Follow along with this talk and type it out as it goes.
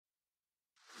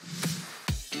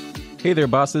Hey there,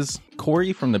 bosses.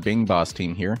 Corey from the Being Boss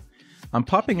team here. I'm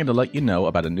popping in to let you know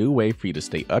about a new way for you to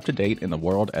stay up to date in the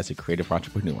world as a creative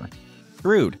entrepreneur.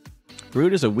 Brood.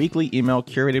 Brood is a weekly email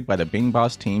curated by the Being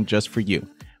Boss team just for you.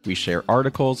 We share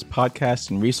articles,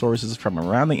 podcasts, and resources from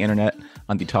around the internet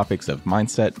on the topics of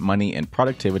mindset, money, and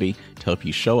productivity to help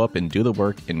you show up and do the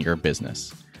work in your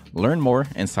business. Learn more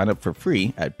and sign up for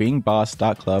free at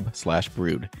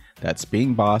beingboss.club/brood. That's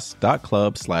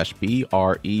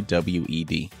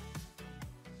beingboss.club/BREWED.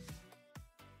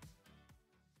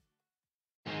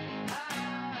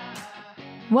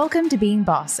 Welcome to Being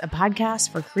Boss, a podcast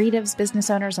for creatives, business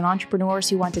owners, and entrepreneurs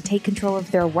who want to take control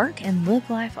of their work and live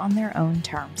life on their own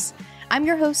terms. I'm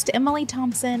your host, Emily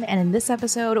Thompson, and in this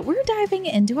episode, we're diving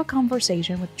into a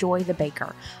conversation with Joy the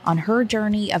Baker on her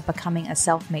journey of becoming a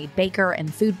self-made baker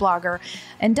and food blogger,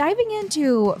 and diving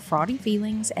into fraudy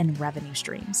feelings and revenue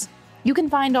streams. You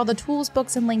can find all the tools,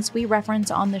 books, and links we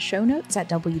reference on the show notes at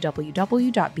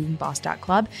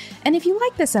www.beingboss.club. And if you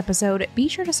like this episode, be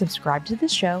sure to subscribe to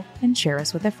this show and share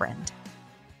us with a friend.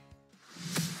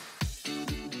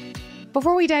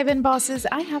 Before we dive in, bosses,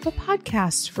 I have a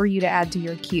podcast for you to add to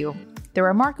your queue. The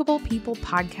Remarkable People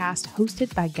podcast,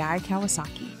 hosted by Guy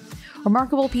Kawasaki.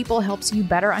 Remarkable People helps you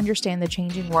better understand the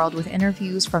changing world with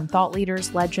interviews from thought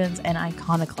leaders, legends, and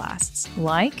iconoclasts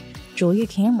like Julia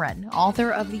Cameron,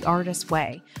 author of The Artist's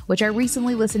Way, which I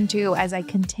recently listened to as I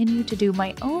continue to do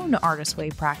my own Artist's Way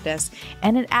practice,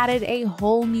 and it added a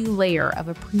whole new layer of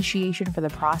appreciation for the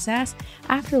process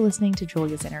after listening to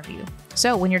Julia's interview.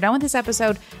 So when you're done with this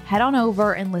episode, head on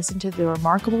over and listen to the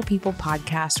Remarkable People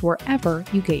podcast wherever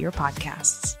you get your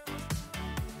podcasts.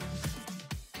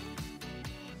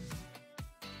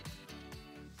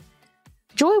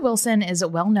 Joy Wilson is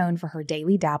well known for her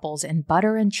daily dabbles in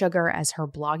butter and sugar as her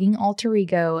blogging alter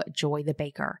ego, Joy the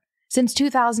Baker. Since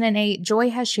 2008,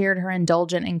 Joy has shared her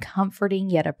indulgent and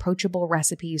comforting yet approachable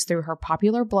recipes through her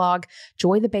popular blog,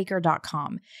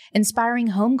 joythebaker.com, inspiring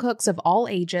home cooks of all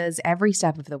ages every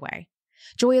step of the way.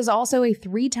 Joy is also a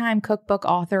 3-time cookbook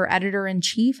author,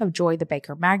 editor-in-chief of Joy the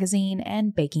Baker magazine,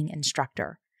 and baking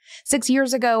instructor. 6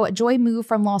 years ago, Joy moved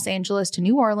from Los Angeles to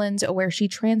New Orleans, where she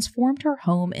transformed her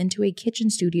home into a kitchen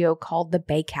studio called The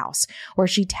Bakehouse, where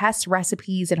she tests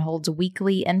recipes and holds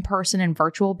weekly in-person and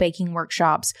virtual baking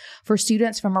workshops for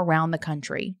students from around the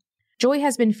country. Joy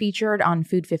has been featured on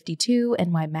Food 52,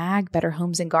 NY Mag, Better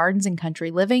Homes and Gardens, and Country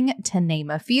Living, to name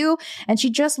a few, and she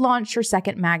just launched her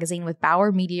second magazine with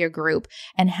Bauer Media Group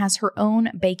and has her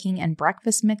own baking and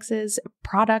breakfast mixes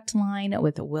product line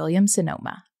with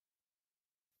Williams-Sonoma.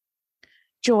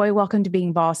 Joy, welcome to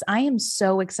Being Boss. I am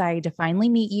so excited to finally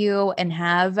meet you and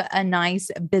have a nice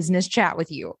business chat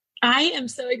with you. I am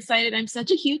so excited. I'm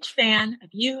such a huge fan of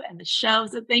you and the show.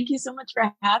 So thank you so much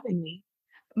for having me.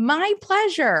 My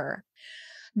pleasure.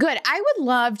 Good. I would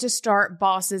love to start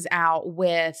bosses out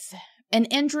with an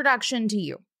introduction to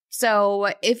you.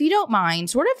 So if you don't mind,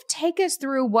 sort of take us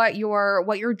through what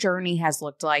your journey has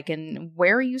looked like and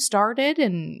where you started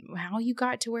and how you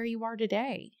got to where you are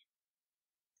today.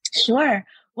 Sure.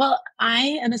 Well,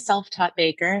 I am a self-taught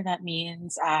baker. That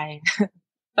means I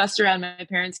fussed around my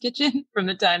parents' kitchen from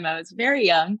the time I was very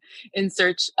young in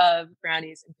search of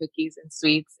brownies and cookies and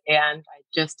sweets. And I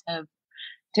just have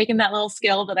taken that little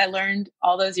skill that I learned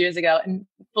all those years ago and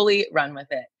fully run with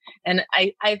it. And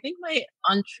I think my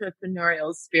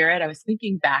entrepreneurial spirit, I was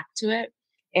thinking back to it,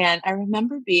 and I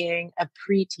remember being a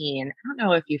preteen. I don't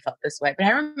know if you felt this way, but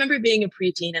I remember being a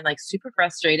preteen and like super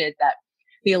frustrated that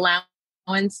the allowance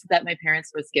that my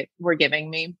parents were giving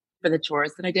me for the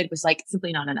chores that I did was like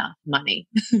simply not enough money.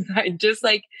 I just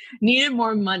like needed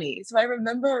more money. So I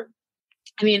remember,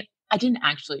 I didn't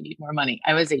actually need more money.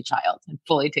 I was a child and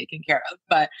fully taken care of,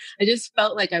 but I just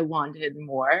felt like I wanted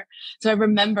more. So I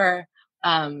remember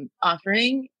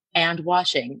offering and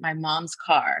washing my mom's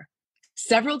car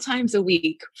several times a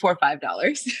week for $5.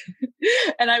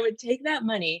 And I would take that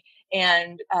money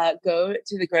and go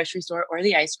to the grocery store or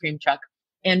the ice cream truck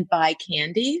and buy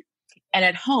candy. And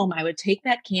at home, I would take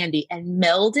that candy and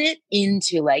meld it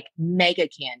into like mega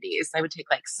candies. I would take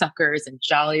like Suckers and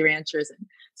Jolly Ranchers and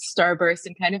Starburst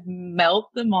and kind of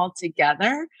melt them all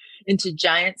together into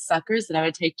giant suckers that I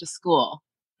would take to school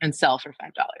and sell for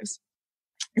 $5.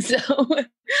 So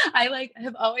I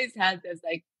have always had this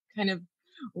like kind of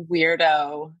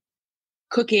weirdo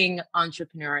cooking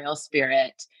entrepreneurial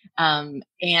spirit. And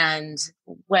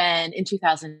when in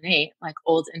 2008, like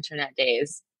old internet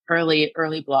days, early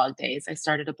blog days, I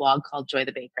started a blog called Joy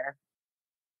the Baker.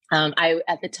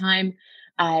 At the time,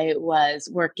 I was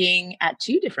working at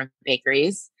 2 different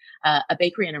bakeries, a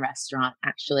bakery and a restaurant,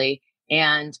 actually.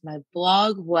 And my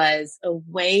blog was a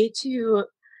way to,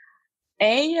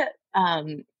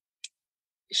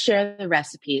 share the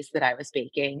recipes that I was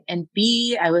baking. And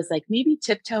B, I was like maybe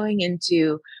tiptoeing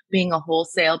into being a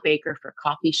wholesale baker for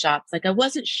coffee shops. Like I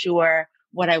wasn't sure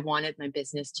what I wanted my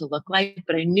business to look like,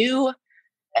 but I knew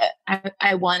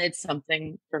I wanted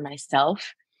something for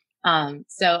myself.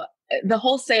 So the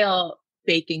wholesale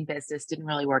baking business didn't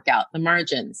really work out. The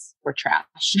margins were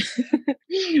trash,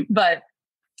 but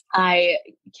I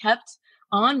kept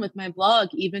on with my blog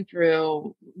even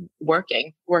through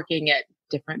working at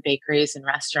different bakeries and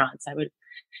restaurants. I would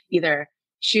either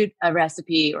shoot a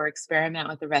recipe or experiment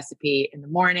with a recipe in the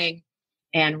morning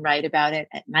and write about it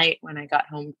at night when I got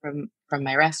home from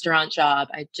my restaurant job.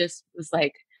 I just was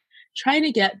like trying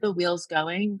to get the wheels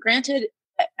going. Granted,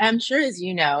 I'm sure as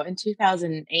you know, in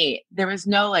 2008, there was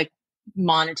no like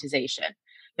monetization.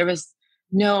 There was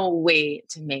no way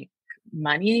to make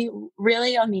money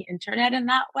really on the internet in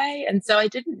that way. And so I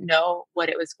didn't know what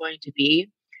it was going to be,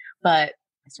 but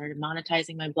I started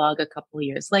monetizing my blog a couple of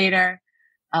years later.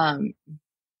 And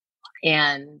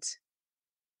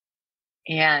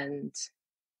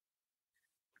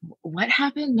what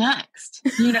happened next?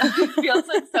 It feels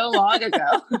like so long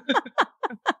ago.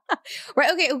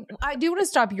 Right. Okay. I do want to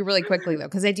stop you really quickly though,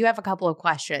 because I do have a couple of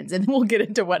questions and then we'll get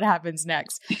into what happens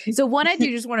next. So one, I do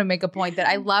just want to make a point that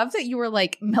I love that you were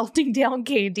like melting down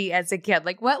candy as a kid.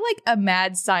 Like what, like a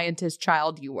mad scientist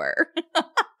child you were.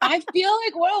 I feel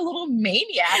like what a little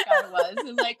maniac I was.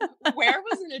 And like, where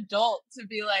was an adult to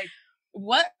be like,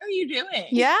 what are you doing?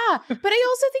 Yeah. But I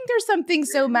also think there's something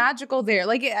so magical there.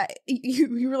 Like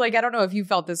you were like, I don't know if you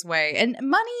felt this way. And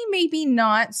money, maybe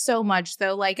not so much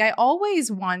though. Like I always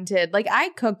wanted, like I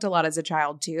cooked a lot as a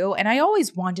child too. And I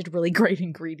always wanted really great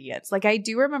ingredients. Like I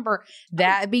do remember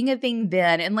that being a thing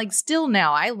then. And like still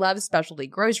now, I love specialty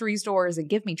grocery stores and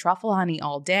give me truffle honey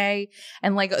all day.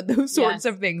 And like those sorts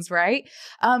of things. Right.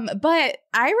 But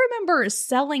I remember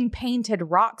selling painted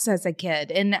rocks as a kid.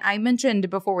 And I mentioned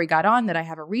before we got on that I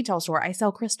have a retail store. I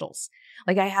sell crystals.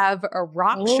 Like I have a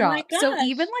rock shop. So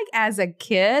even like as a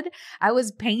kid, I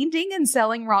was painting and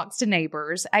selling rocks to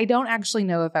neighbors. I don't actually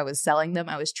know if I was selling them.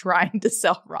 I was trying to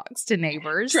sell rocks to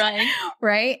neighbors.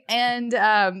 Right.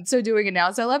 And so doing it now.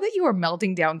 So I love that you were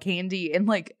melting down candy and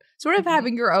like sort of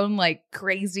having your own like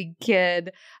crazy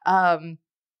kid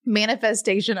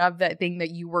manifestation of that thing that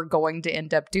you were going to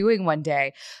end up doing one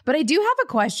day. But I do have a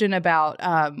question about,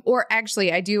 or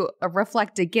actually I do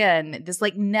reflect again, this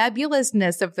like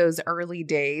nebulousness of those early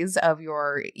days of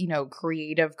your,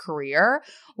 creative career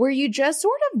where you just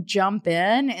sort of jump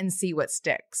in and see what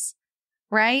sticks.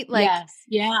 Right? Like, yes.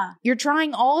 Yeah. You're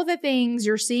trying all the things,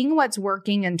 you're seeing what's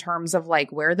working in terms of like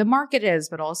where the market is,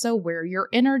 but also where your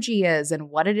energy is and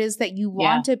what it is that you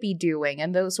want to be doing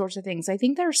and those sorts of things. I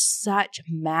think there's such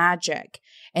magic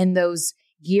in those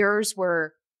years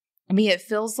where, it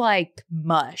feels like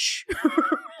mush.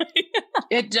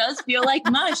 It does feel like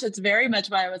mush. It's very much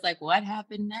why I was like, what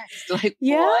happened next? Like,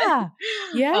 what?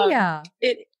 Yeah.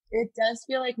 It does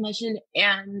feel like mush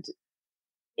and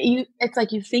it's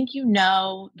like you think you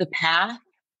know the path,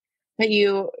 but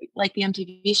you, like the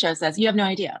MTV show says, you have no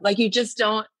idea. Like you just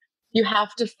don't, you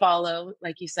have to follow,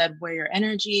 like you said, where your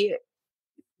energy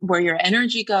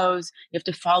goes. You have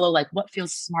to follow like what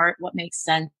feels smart, what makes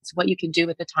sense, what you can do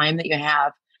with the time that you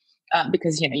have,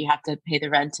 because you have to pay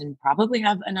the rent and probably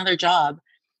have another job.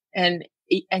 And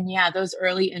yeah, those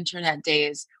early internet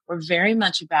days were very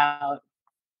much about,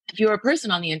 if you were a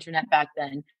person on the internet back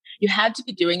then, you had to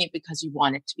be doing it because you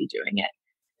wanted to be doing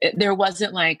it. There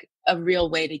wasn't like a real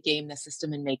way to game the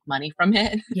system and make money from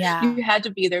it. Yeah. You had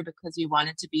to be there because you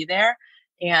wanted to be there.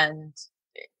 And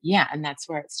and that's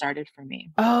where it started for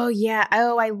me. Oh, yeah.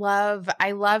 Oh, I love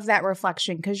that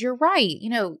reflection because you're right.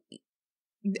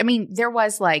 There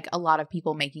was like a lot of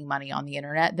people making money on the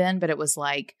internet then, but it was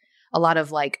like a lot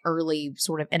of like early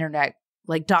sort of internet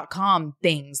like .com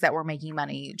things that were making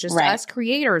money. Just us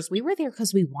creators, we were there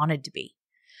because we wanted to be.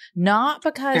 Not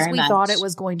because we thought it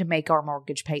was going to make our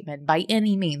mortgage payment by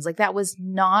any means. Like that was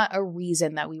not a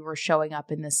reason that we were showing up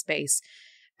in this space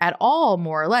at all,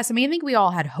 more or less. I think we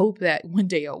all had hope that one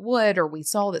day it would, or we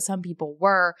saw that some people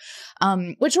were,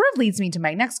 which sort of leads me to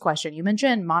my next question. You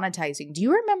mentioned monetizing. Do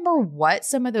you remember what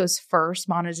some of those first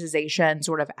monetization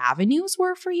sort of avenues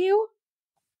were for you?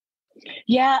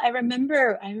 Yeah, I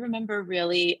remember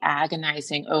really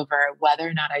agonizing over whether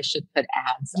or not I should put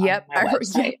ads on my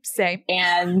website. Same.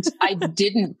 And I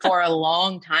didn't for a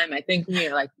long time. I think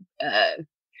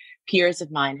peers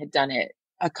of mine had done it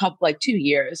a couple, like 2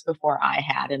 years before I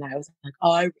had. And I was like,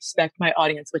 oh, I respect my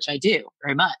audience, which I do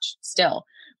very much still,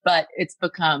 but it's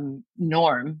become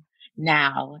norm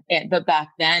now. But back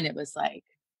then it was like,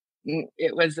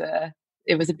 it was a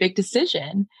was a big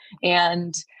decision.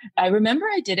 And I remember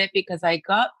I did it because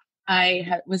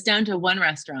was down to one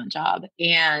restaurant job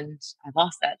and I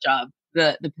lost that job.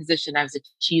 The position, I was a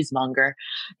cheesemonger,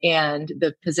 and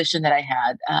the position that I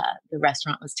had, the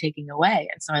restaurant was taking away.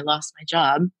 And so I lost my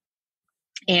job.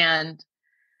 And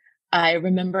I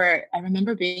remember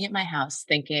being at my house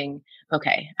thinking,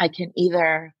 okay, I can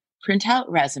either print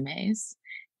out resumes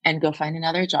and go find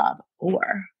another job,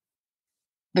 or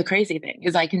the crazy thing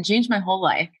is I can change my whole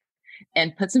life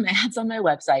and put some ads on my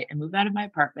website and move out of my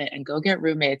apartment and go get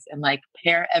roommates and like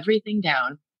pare everything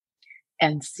down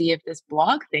and see if this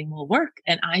blog thing will work.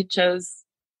 And I chose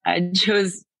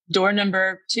door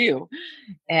number 2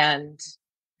 and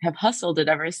have hustled it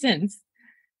ever since.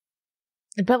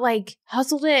 But like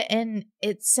hustled it, and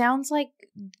it sounds like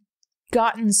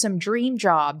gotten some dream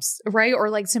jobs, right? Or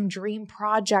like some dream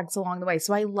projects along the way.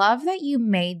 So I love that you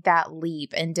made that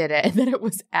leap and did it, and that it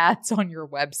was ads on your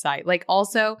website. Like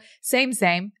also same.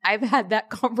 I've had that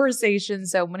conversation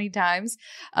so many times.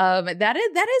 That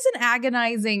is an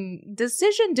agonizing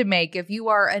decision to make if you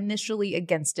are initially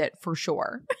against it, for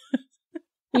sure.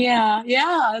 Yeah.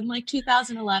 In like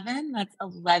 2011, that's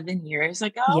 11 years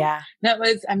ago. Yeah. That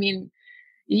was,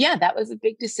 that was a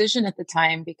big decision at the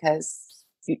time because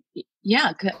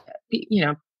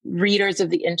readers of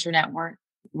the internet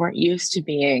weren't used to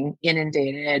being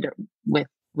inundated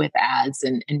with ads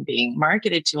and being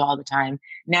marketed to all the time.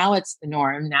 Now it's the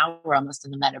norm. Now we're almost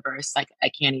in the metaverse. Like I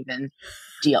can't even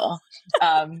deal.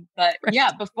 But right.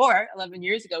 Yeah, before 11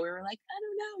 years ago, we were like, I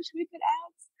don't know, should we put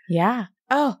ads? Yeah.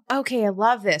 Oh, okay. I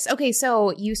love this. Okay.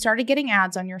 So you started getting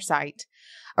ads on your site,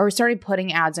 or started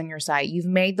putting ads on your site. You've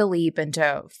made the leap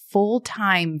into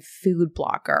full-time food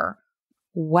blogger.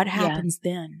 What happens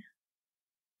then?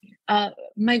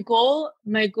 My goal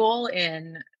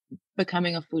in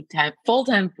becoming a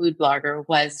full-time food blogger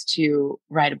was to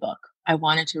write a book. I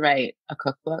wanted to write a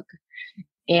cookbook.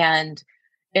 And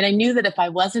I knew that if I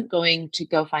wasn't going to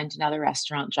go find another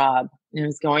restaurant job and I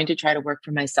was going to try to work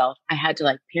for myself, I had to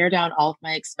like pare down all of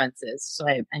my expenses. So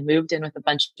I moved in with a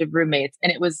bunch of roommates,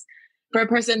 and it was, for a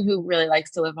person who really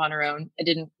likes to live on her own, I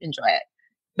didn't enjoy it.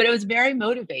 But it was very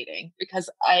motivating because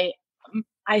I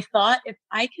thought, if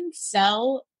I can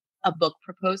sell a book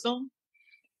proposal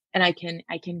and I can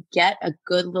get a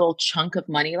good little chunk of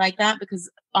money like that, because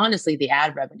honestly, the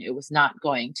ad revenue was not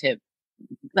going to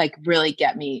like really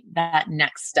get me that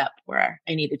next step where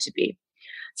I needed to be.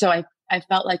 So I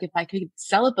felt like if I could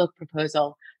sell a book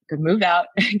proposal, I could move out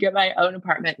and get my own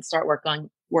apartment and start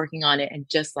working on it and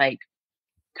just like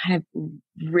kind of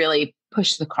really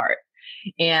push the cart.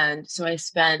 And so I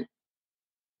spent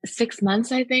 6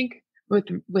 months, I think,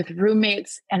 with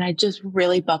roommates, and I just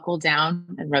really buckled down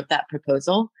and wrote that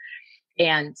proposal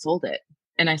and sold it.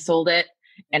 And I sold it,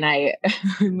 and I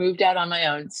moved out on my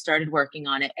own, started working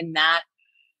on it. And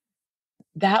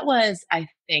that was, I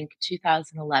think,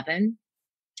 2011.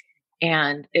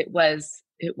 And it was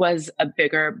a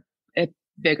bigger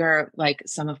like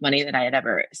sum of money than I had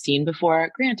ever seen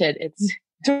before. Granted, it's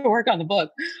to work on the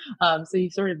book. So you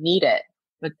sort of need it.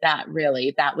 But that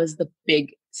was the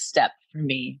big step for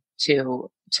me to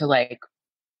like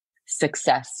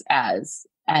success as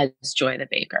Joy the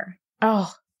Baker.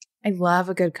 Oh, I love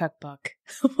a good cookbook.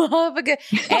 Love a good,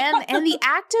 and the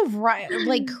act of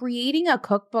like creating a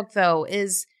cookbook though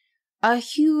is a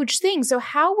huge thing. So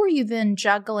how were you then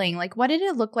juggling? Like, what did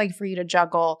it look like for you to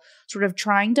juggle sort of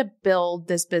trying to build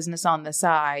this business on the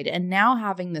side and now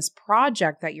having this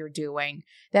project that you're doing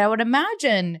that I would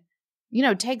imagine,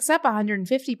 takes up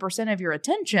 150% of your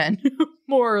attention,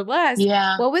 more or less.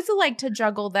 Yeah. What was it like to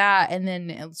juggle that? And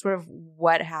then sort of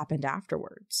what happened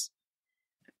afterwards?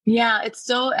 Yeah, it's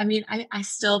so, I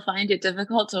still find it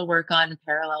difficult to work on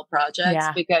parallel projects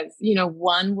because,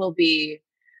 one will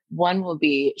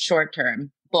be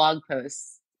short-term blog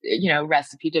posts,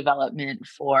 recipe development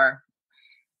for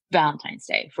Valentine's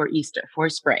Day, for Easter, for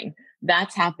spring.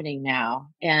 That's happening now.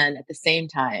 And at the same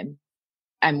time,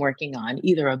 I'm working on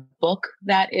either a book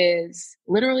that is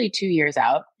literally 2 years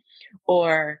out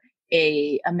or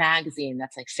a magazine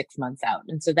that's like 6 months out.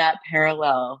 And so that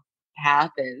parallel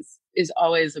path is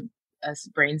always a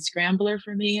brain scrambler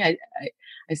for me. I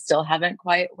still haven't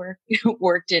quite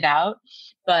worked it out,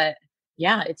 but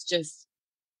yeah, it's just,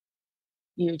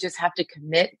 you just have to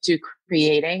commit to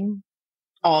creating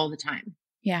all the time.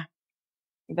 Yeah.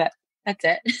 That's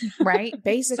it. Right.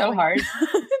 Basically. So hard.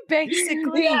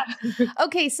 Basically. Yeah.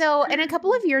 Okay. So, and a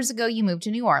couple of years ago, you moved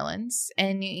to New Orleans,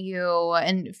 and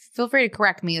and feel free to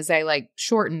correct me as I like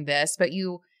shorten this, but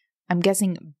I'm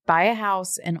guessing buy a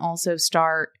house and also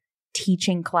start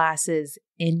teaching classes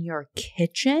in your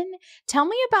kitchen. Tell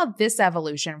me about this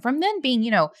evolution from then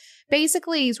being,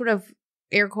 basically sort of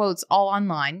air quotes all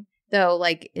online, though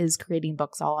like is creating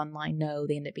books all online? No,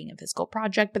 they end up being a physical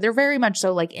project, but they're very much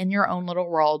so like in your own little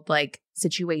world, like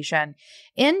situation,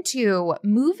 into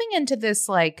moving into this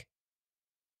like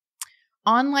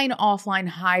online offline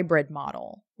hybrid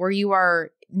model where you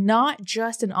are not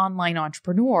just an online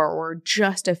entrepreneur or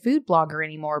just a food blogger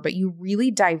anymore, but you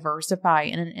really diversify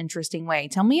in an interesting way.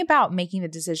 Tell me about making the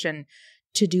decision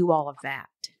to do all of that.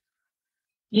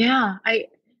 Yeah,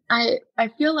 I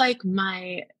feel like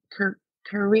my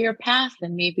career path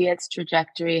and maybe its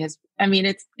trajectory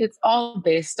it's all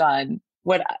based on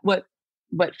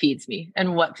what feeds me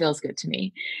and what feels good to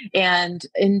me. And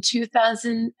in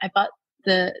 2000, I bought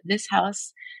this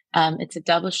house. It's a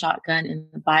double shotgun in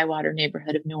the Bywater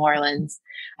neighborhood of New Orleans.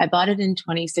 I bought it in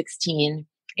 2016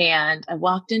 and I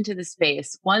walked into the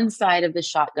space. One side of the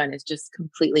shotgun is just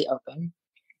completely open.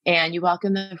 And you walk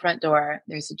in the front door,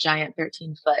 there's a giant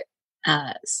 13-foot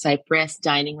cypress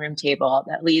dining room table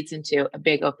that leads into a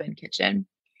big open kitchen.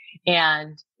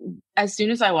 And as soon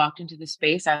as I walked into the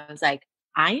space, I was like,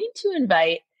 I need to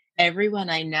invite everyone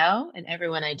I know and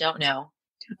everyone I don't know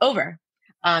over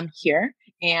here,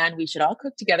 and we should all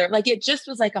cook together. Like it just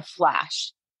was like a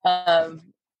flash of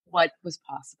what was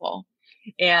possible.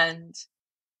 And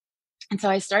so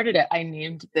I started it. I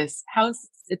named this house,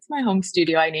 it's my home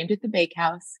studio. I named it the Bake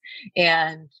House.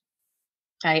 And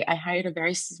I hired a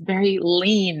very, very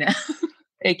lean,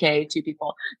 aka 2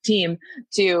 people team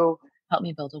to help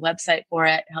me build a website for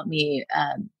it, help me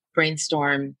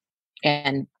brainstorm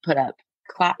and put up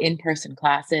in-person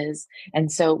classes.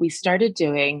 And so we started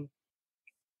doing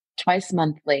twice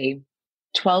monthly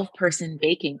 12-person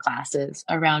baking classes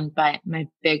around by my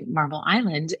big Marble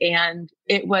Island. And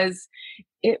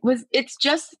it's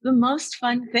just the most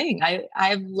fun thing.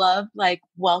 I love like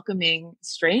welcoming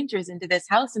strangers into this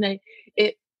house. And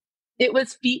it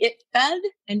fed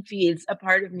and feeds a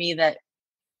part of me that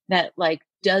like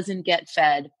doesn't get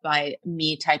fed by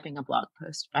me typing a blog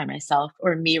post by myself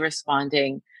or me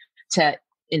responding to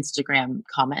Instagram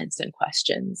comments and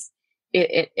questions.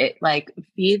 It like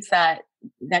feeds that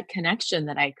connection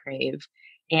that I crave.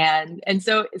 And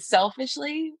so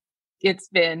selfishly, it's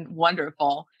been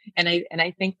wonderful. And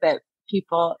I think that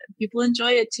people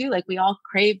enjoy it too. Like we all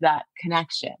crave that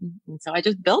connection. And so I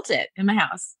just built it in my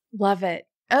house. Love it.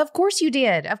 Of course you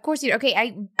did. Of course you did. Okay.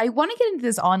 I want to get into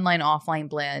this online offline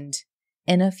blend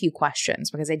in a few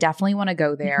questions because I definitely want to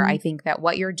go there. Mm-hmm. I think that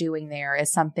what you're doing there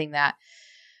is something that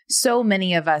so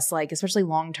many of us, like, especially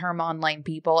long-term online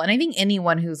people, and I think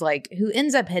anyone who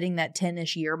ends up hitting that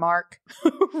 10-ish year mark,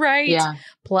 right? Yeah.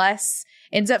 Plus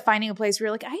ends up finding a place where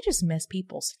you're like, I just miss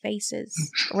people's faces,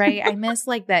 right? I miss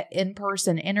like that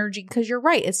in-person energy because you're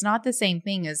right. It's not the same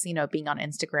thing as, being on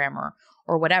Instagram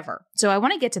or whatever. So I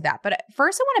want to get to that. But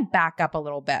first I want to back up a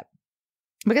little bit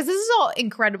because this is all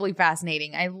incredibly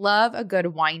fascinating. I love a good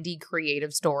windy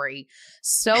creative story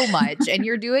so much. And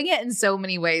you're doing it in so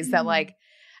many ways that like,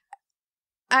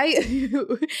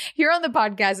 here on the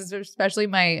podcast, especially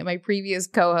my previous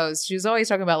co-host, she was always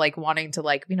talking about like wanting to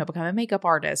like, become a makeup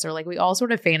artist, or like we all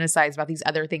sort of fantasize about these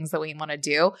other things that we want to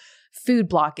do. Food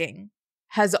blogging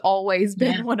has always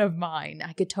been one of mine.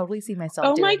 I could totally see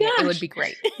myself doing it. It would be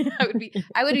great.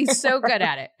 I would be so good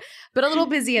at it, but a little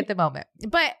busy at the moment.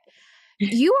 But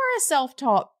you are a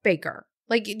self-taught baker.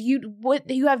 Like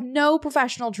you have no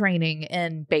professional training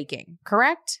in baking,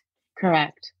 correct?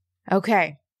 Correct.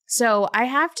 Okay. So I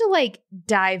have to like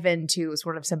dive into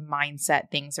sort of some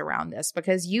mindset things around this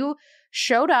because you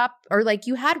showed up or like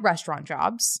you had restaurant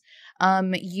jobs.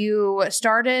 You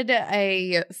started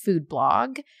a food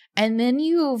blog and then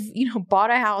you've,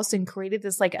 bought a house and created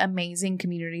this like amazing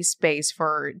community space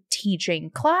for teaching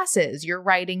classes. You're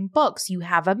writing books. You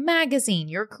have a magazine.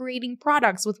 You're creating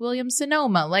products with Williams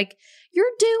Sonoma. Like you're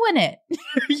doing it.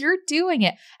 You're doing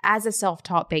it as a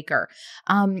self-taught baker.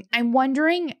 I'm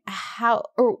wondering how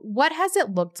or what has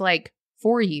it looked like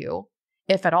for you,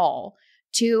 if at all,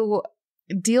 to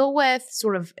deal with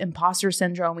sort of imposter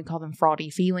syndrome, we call them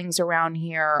fraudy feelings around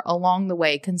here, along the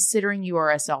way, considering you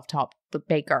are a self-taught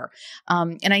baker.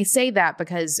 And I say that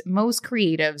because most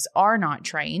creatives are not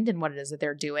trained in what it is that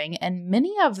they're doing, and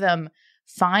many of them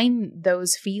find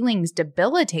those feelings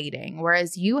debilitating,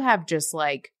 whereas you have just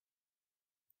like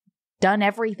done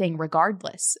everything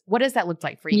regardless. What does that look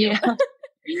like for you? Yeah.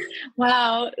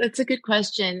 Wow, that's a good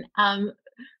question.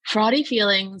 Fraudy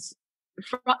feelings.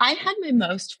 I had my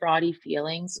most fraudy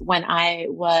feelings when I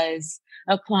was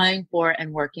applying for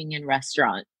and working in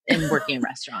restaurants.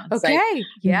 Okay. Like,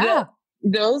 yeah.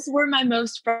 Those were my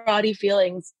most fraudy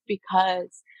feelings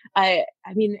because I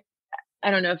mean,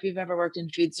 I don't know if you've ever worked in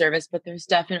food service, but there's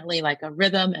definitely like a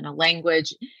rhythm and a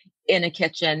language in a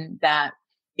kitchen that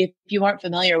if you aren't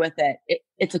familiar with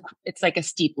it's like a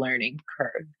steep learning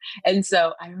curve. And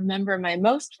so I remember my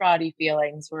most fraudy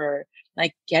feelings were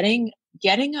like getting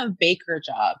a baker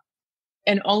job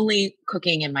and only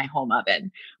cooking in my home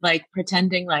oven, like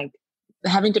pretending like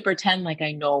having to pretend like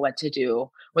I know what to do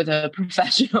with a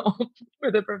professional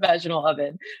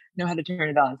oven, know how to turn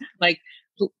it on. Like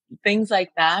things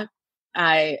like that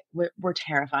were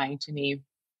terrifying to me,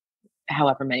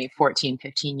 however many 14,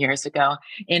 15 years ago.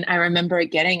 And I remember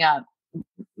getting up,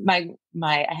 I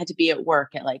had to be at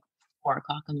work at like 4:00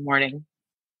 in the morning.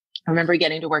 I remember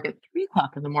getting to work at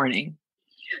 3:00 in the morning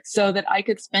so that I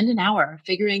could spend an hour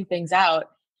figuring things out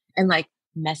and like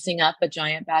messing up a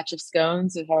giant batch of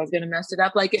scones if I was going to mess it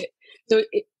up.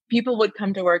 People would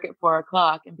come to work at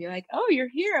 4:00 and be like, "Oh, you're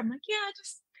here." I'm like, "Yeah,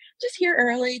 just here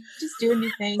early, just doing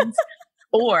new things."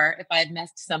 Or if I had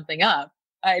messed something up,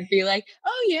 I'd be like,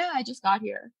 "Oh yeah, I just got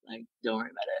here. Like, don't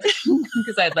worry about it,"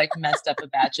 because I'd like messed up a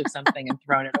batch of something and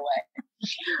thrown it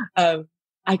away.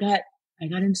 I got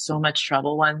in so much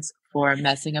trouble once for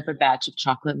messing up a batch of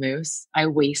chocolate mousse. I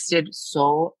wasted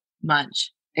so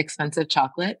much expensive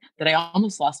chocolate that I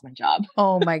almost lost my job.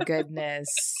 Oh my goodness.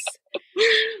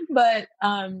 But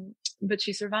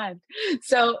she survived.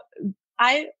 So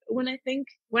when I think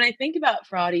about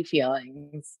fraudy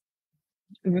feelings,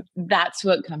 that's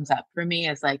what comes up for me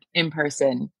as like in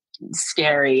person,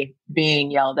 scary, being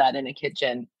yelled at in a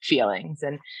kitchen feelings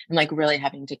and like really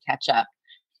having to catch up.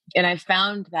 And I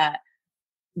found that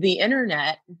the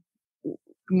internet,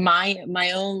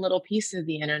 my own little piece of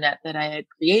the internet that I had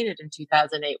created in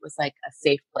 2008 was like a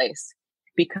safe place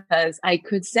because I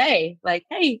could say like,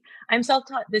 "Hey, I'm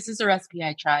self-taught. This is a recipe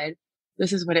I tried.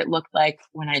 This is what it looked like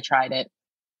when I tried it.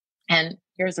 And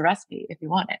here's the recipe if you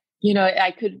want it." You know,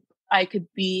 I could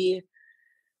be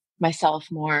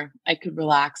myself more. I could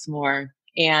relax more.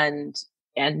 And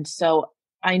so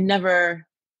I never,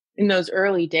 in those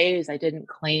early days, I didn't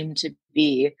claim to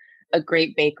be a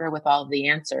great baker with all the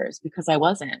answers because I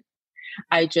wasn't.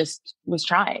 I just was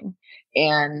trying.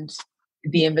 And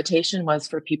the invitation was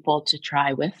for people to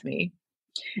try with me.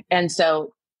 And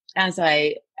so as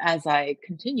I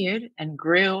continued and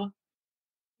grew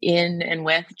in and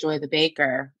with Joy the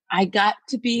Baker, I got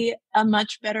to be a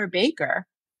much better baker.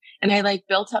 And I like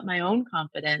built up my own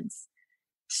confidence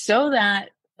so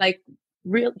that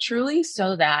truly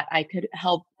so that I could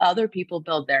help other people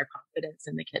build their confidence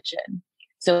in the kitchen.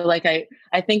 So like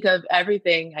I think of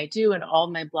everything I do and all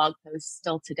my blog posts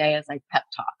still today as like pep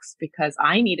talks because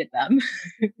I needed them.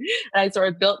 And I sort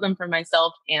of built them for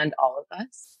myself and all of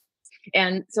us.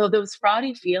 And so those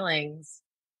fraudy feelings,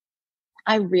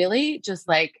 I really just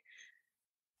like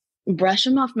brush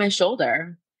them off my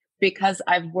shoulder because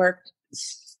I've worked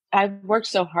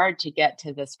so hard to get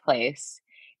to this place.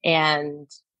 And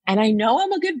I know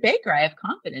I'm a good baker. I have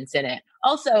confidence in it.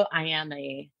 Also, I am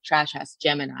a trash ass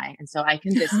Gemini. And so I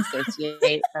can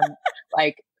disassociate from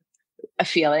like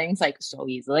feelings like so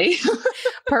easily.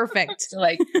 Perfect. So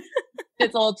like,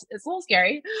 it's a little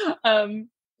scary.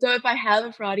 So if I have a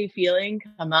fraudy feeling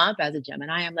come up as a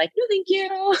Gemini, I'm like, "No, thank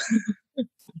you."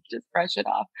 Just brush it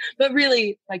off. But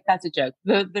really, like, that's a joke.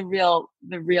 The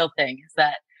real thing is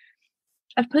that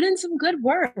I've put in some good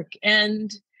work.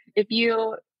 And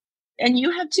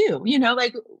you have too, you know,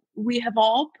 like we have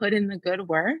all put in the good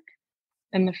work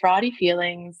and the fraudy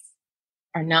feelings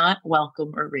are not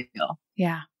welcome or real.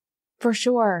 Yeah, for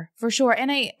sure. For sure.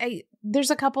 And I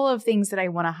there's a couple of things that I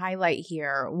want to highlight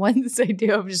here. One, this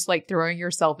idea of just like throwing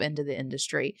yourself into the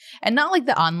industry and not like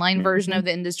the online version of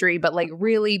the industry, but like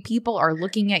really people are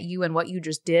looking at you and what you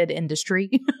just did industry.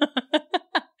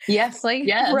 Yes. Like,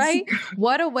 yes. Right.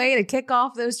 What a way to kick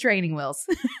off those training wheels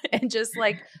and just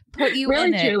like put you really,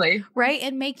 in it. Truly. Right.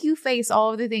 And make you face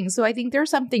all of the things. So I think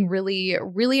there's something really,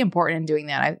 really important in doing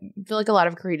that. I feel like a lot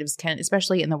of creatives can,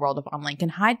 especially in the world of online, can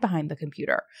hide behind the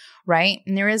computer. Right.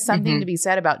 And there is something to be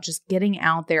said about just getting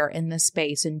out there in the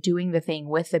space and doing the thing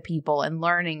with the people and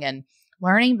learning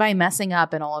by messing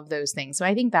up and all of those things. So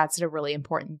I think that's a really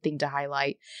important thing to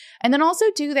highlight. And then also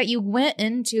too, that you went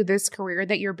into this career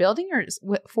that you're building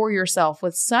for yourself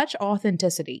with such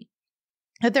authenticity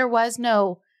that there was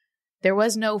no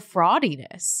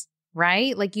fraudiness,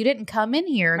 right? Like you didn't come in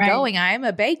here going, "I am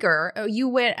a baker." You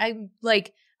went,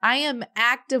 I am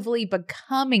actively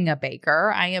becoming a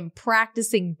baker. I am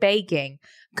practicing baking.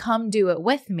 Come do it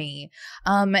with me.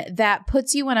 That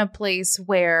puts you in a place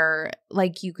where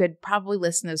like you could probably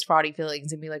listen to those fraudy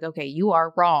feelings and be like, okay, you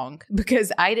are wrong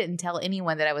because I didn't tell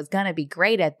anyone that I was going to be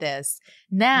great at this.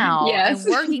 Now Yes.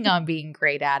 I'm working on being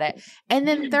great at it. And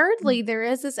then thirdly, there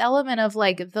is this element of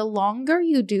like the longer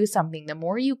you do something, the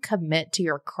more you commit to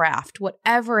your craft,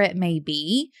 whatever it may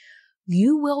be,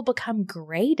 you will become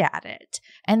great at it.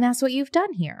 And that's what you've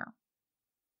done here.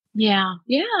 Yeah.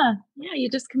 You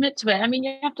just commit to it. I mean,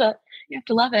 you have to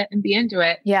love it and be into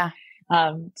it. Yeah.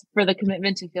 For the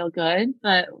commitment to feel good.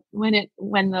 But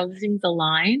when those things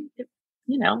align,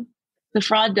 the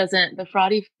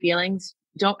fraudy feelings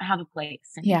don't have a place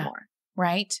anymore. Yeah.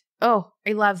 Right. Oh,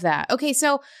 I love that. Okay.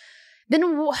 So then I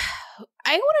want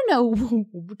to know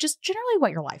just generally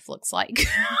what your life looks like.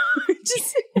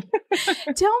 Just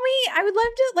tell me, I would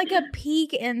love to like a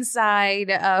peek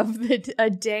inside of a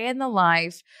day in the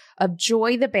life of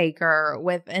Joy the Baker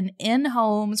with an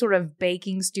in-home sort of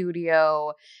baking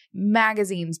studio,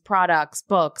 magazines, products,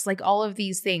 books, like all of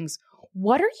these things.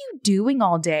 What are you doing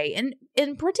all day? And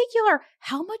in particular,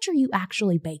 how much are you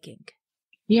actually baking?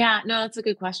 Yeah, no, that's a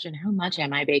good question. How much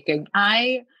am I baking?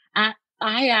 I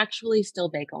actually still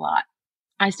bake a lot.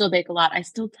 I still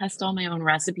test all my own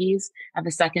recipes. I have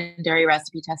a secondary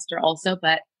recipe tester also,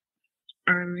 but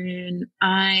I mean,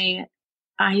 I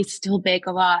still bake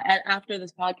a lot. After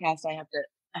this podcast, I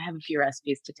have a few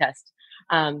recipes to test.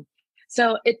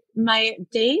 So my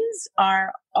days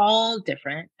are all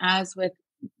different, as with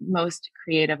most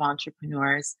creative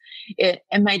entrepreneurs.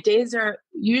 And my days are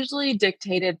usually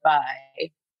dictated by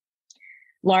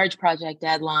large project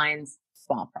deadlines,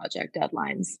 small project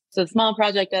deadlines. So small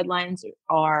project deadlines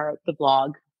are the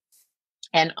blog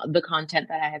and the content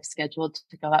that I have scheduled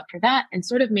to go up for that, and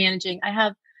sort of managing.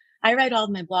 I write all of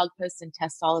my blog posts and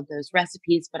test all of those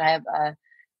recipes, but I have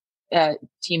a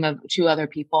team of 2 other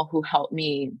people who help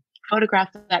me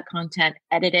photograph that content,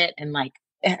 edit it, and like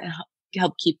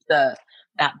help keep that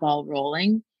ball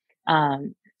rolling.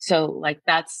 So like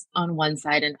that's on one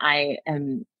side, and I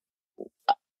am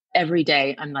every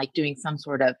day I'm like doing some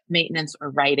sort of maintenance or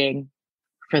writing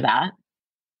for that,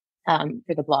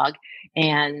 for the blog.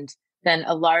 And then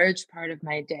a large part of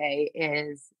my day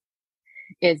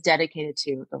is dedicated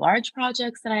to the large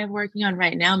projects that I am working on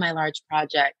right now. My large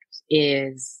project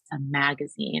is a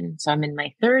magazine. So I'm in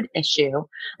my 3rd issue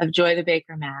of Joy the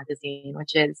Baker magazine,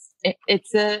 which is,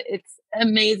 it's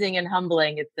amazing and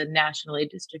humbling. It's a nationally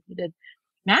distributed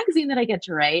magazine that I get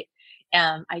to write.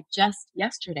 I just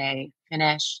yesterday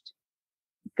finished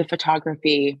the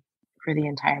photography for the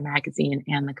entire magazine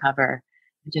and the cover.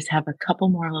 I just have a couple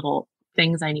more little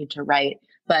things I need to write,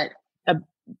 but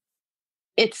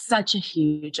it's such a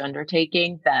huge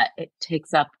undertaking that it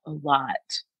takes up a lot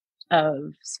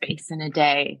of space in a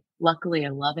day. Luckily, I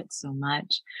love it so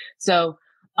much. So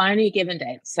on any given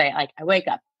day, say like I wake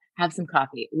up, have some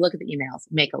coffee, look at the emails,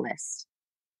 make a list,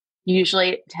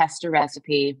 usually test a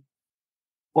recipe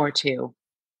or 2,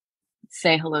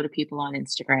 say hello to people on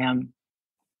Instagram,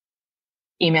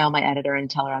 email my editor and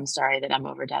tell her I'm sorry that I'm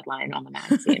over deadline on the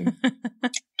magazine,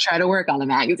 try to work on the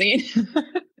magazine.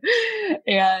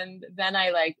 And then I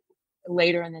like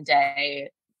later in the day,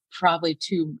 probably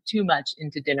too much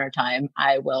into dinner time,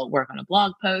 I will work on a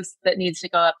blog post that needs to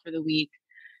go up for the week,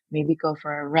 maybe go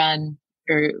for a run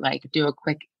or like do a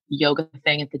quick yoga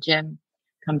thing at the gym,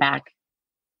 come back,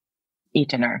 eat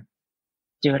dinner,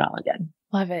 do it all again.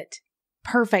 Love it.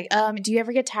 Perfect. Do you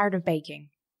ever get tired of baking?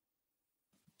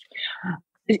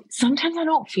 Sometimes I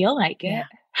don't feel like it.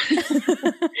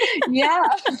 Yeah.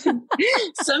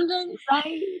 Sometimes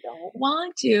I don't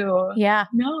want to. Yeah.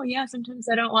 No, yeah, sometimes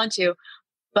I don't want to.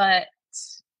 But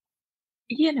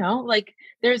like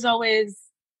there's always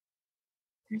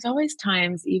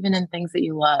times, even in things that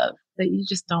you love, that you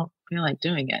just don't feel like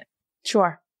doing it.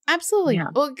 Sure. Absolutely. Yeah.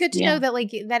 Well, good to know that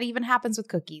like that even happens with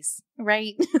cookies,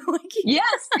 right?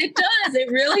 Yes, it does. It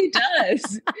really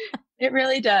does. It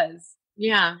really does.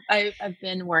 Yeah. I've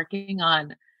been working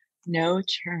on no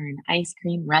churn ice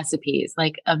cream recipes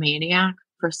like a maniac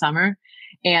for summer.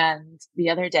 And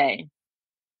the other day,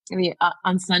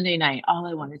 on Sunday night, all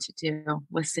I wanted to do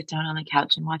was sit down on the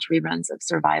couch and watch reruns of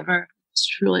Survivor. It's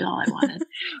truly all I wanted.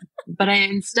 But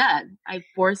I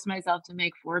forced myself to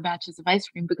make 4 batches of ice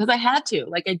cream because I had to.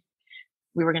 Like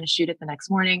we were going to shoot it the next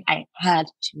morning. I had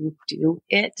to do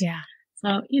it. Yeah.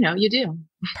 So, you do.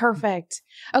 Perfect.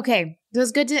 Okay. So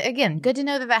it's good to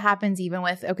know that that happens even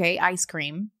with, ice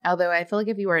cream. Although I feel like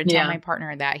if you were to tell my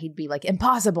partner that, he'd be like,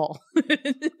 impossible.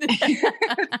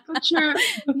 True.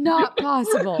 Not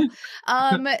possible.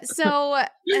 So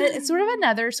it's sort of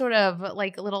another sort of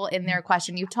like little in there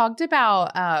question. You've talked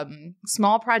about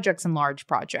small projects and large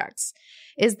projects.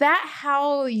 Is that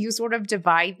how you sort of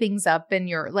divide things up in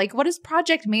your, like, what does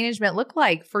project management look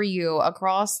like for you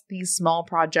across these small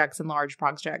projects and large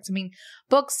projects? I mean,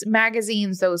 books,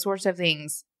 magazines, those sorts of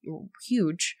things,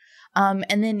 huge.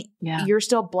 And then you're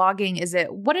still blogging.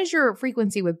 What is your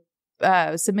frequency with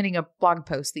submitting a blog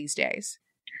post these days?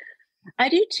 I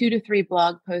do 2 to 3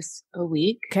 blog posts a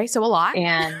week. Okay. So a lot.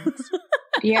 And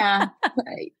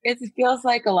it feels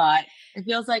like a lot. It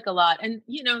feels like a lot. And,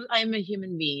 I'm a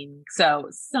human being.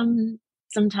 So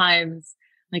sometimes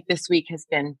like this week has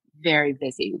been very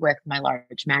busy with my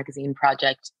large magazine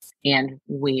project. And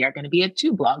we are going to be at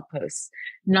 2 blog posts,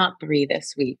 not 3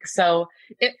 this week. So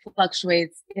it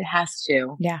fluctuates. It has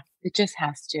to. Yeah. It just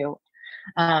has to.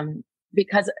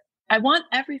 Because I want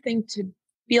everything to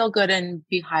feel good and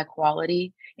be high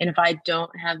quality. And if I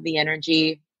don't have the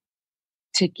energy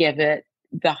to give it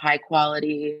the high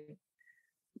quality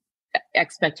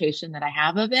expectation that I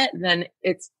have of it, then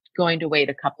it's going to wait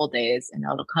a couple days and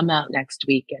it'll come out next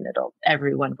week and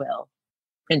everyone will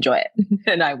enjoy it.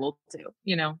 And I will too,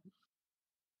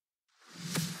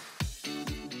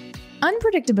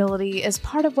 Unpredictability is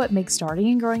part of what makes starting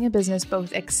and growing a business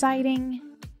both exciting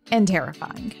and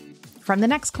terrifying. From the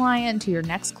next client to your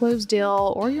next closed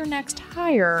deal or your next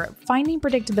hire, finding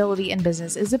predictability in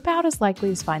business is about as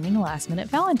likely as finding a last-minute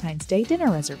Valentine's Day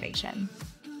dinner reservation.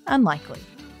 Unlikely.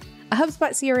 A HubSpot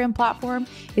CRM platform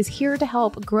is here to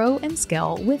help grow and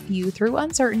scale with you through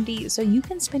uncertainty so you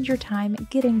can spend your time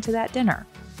getting to that dinner.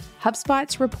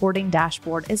 HubSpot's reporting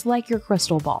dashboard is like your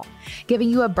crystal ball,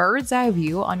 giving you a bird's eye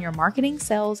view on your marketing,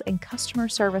 sales, and customer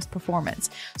service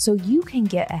performance so you can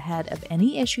get ahead of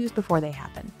any issues before they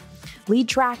happen. Lead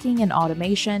tracking and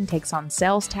automation takes on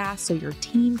sales tasks so your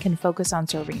team can focus on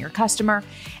serving your customer,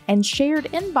 and shared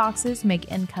inboxes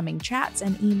make incoming chats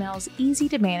and emails easy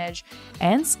to manage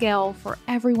and scale for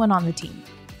everyone on the team.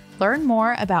 Learn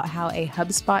more about how a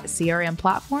HubSpot CRM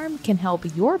platform can help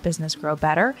your business grow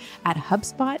better at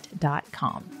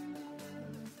HubSpot.com.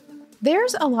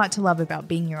 There's a lot to love about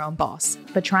being your own boss,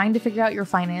 but trying to figure out your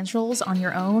financials on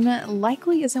your own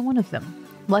likely isn't one of them.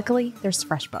 Luckily, there's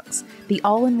FreshBooks, the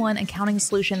all-in-one accounting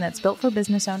solution that's built for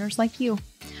business owners like you.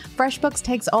 FreshBooks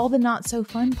takes all the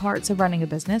not-so-fun parts of running a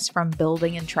business, from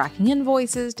building and tracking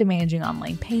invoices to managing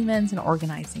online payments and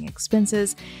organizing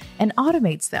expenses, and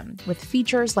automates them with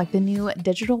features like the new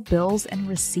digital bills and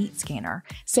receipt scanner,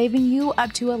 saving you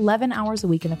up to 11 hours a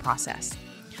week in the process.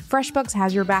 FreshBooks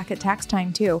has your back at tax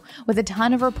time too. With a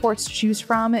ton of reports to choose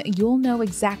from, you'll know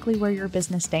exactly where your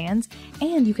business stands,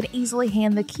 and you can easily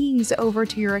hand the keys over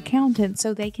to your accountant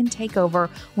so they can take over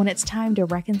when it's time to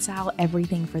reconcile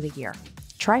everything for the year.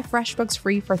 Try FreshBooks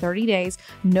free for 30 days,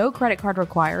 no credit card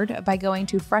required, by going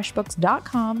to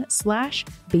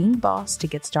freshbooks.com/beingboss to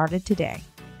get started today.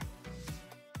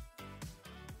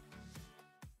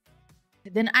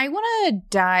 Then I want to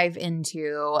dive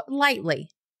into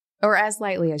lightly, or as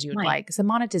lightly as you would like, some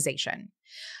monetization.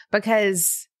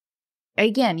 Because,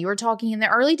 again, you were talking in the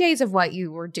early days of what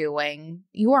you were doing,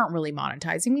 you weren't really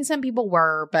monetizing. I mean, some people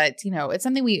were, but, it's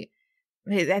something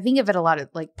I think of it a lot of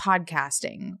like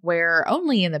podcasting, where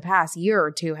only in the past year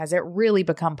or two has it really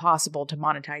become possible to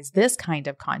monetize this kind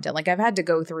of content. Like, I've had to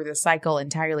go through the cycle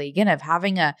entirely again of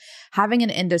having an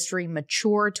industry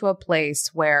mature to a place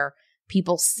where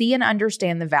people see and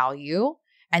understand the value.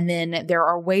 And then there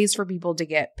are ways for people to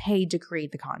get paid to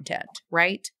create the content,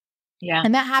 right? Yeah.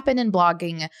 And that happened in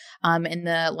blogging in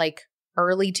the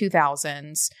early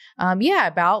 2000s.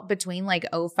 About between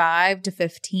 05 to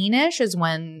 15-ish is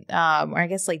when, or I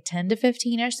guess 10 to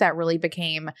 15-ish, that really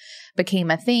became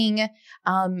a thing.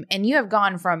 And you have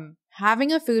gone from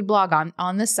having a food blog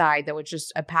on the side that was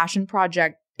just a passion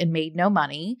project and made no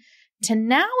money, to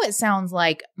now it sounds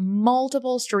like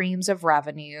multiple streams of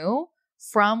revenue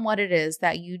from what it is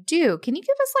that you do. Can you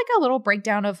give us a little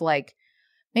breakdown of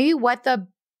maybe what the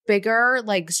bigger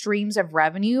streams of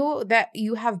revenue that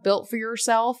you have built for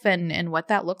yourself and what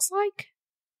that looks like?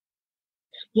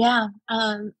 Yeah.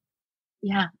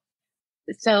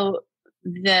 So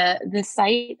the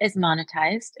site is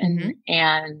monetized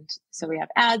and so we have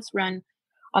ads run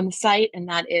on the site, and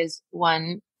that is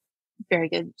one very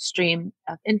good stream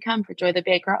of income for Joy the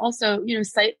Baker. Also,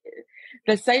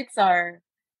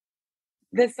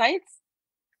 the sites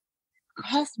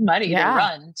cost money to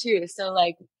run too. So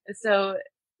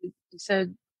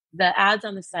the ads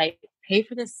on the site pay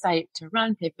for this site to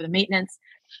run, pay for the maintenance.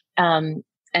 And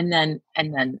then,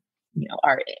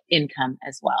 our income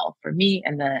as well for me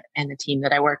and the team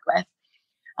that I work with.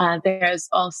 There's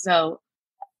also,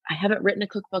 I haven't written a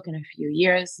cookbook in a few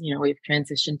years. We've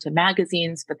transitioned to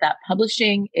magazines, but that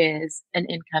publishing is an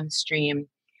income stream.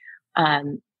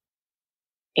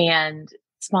 And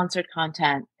sponsored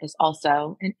content is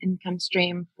also an income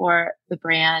stream for the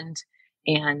brand.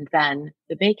 And then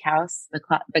the bakehouse,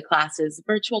 the classes,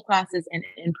 virtual classes and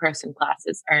in-person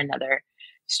classes are another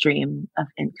stream of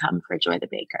income for Joy the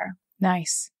Baker.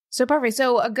 Nice. So perfect.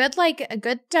 So a good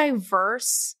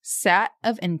diverse set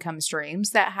of income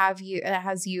streams that has you,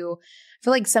 I feel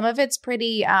like some of it's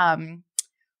pretty,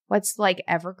 what's like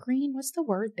evergreen? What's the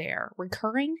word there?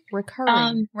 Recurring,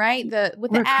 right?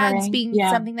 With the ads being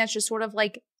something that's just sort of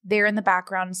like there in the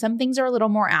background. Some things are a little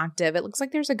more active. It looks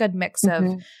like there's a good mix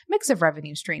of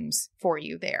revenue streams for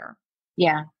you there.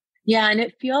 Yeah. Yeah. And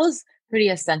it feels pretty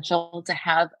essential to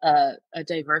have a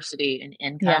diversity in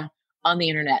income on the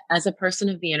internet. As a person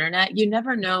of the internet, you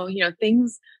never know,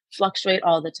 things fluctuate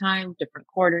all the time, different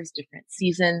quarters, different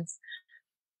seasons.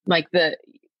 Like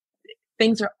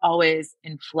things are always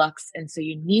in flux. And so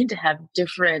you need to have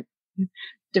different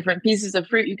pieces of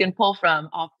fruit you can pull from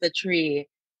off the tree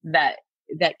that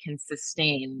can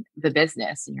sustain the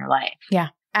business in your life. Yeah,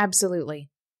 absolutely.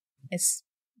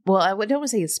 Well, I don't want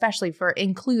to say especially for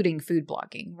including food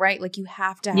blogging, right? Like you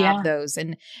have to have those.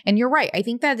 And you're right. I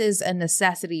think that is a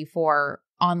necessity for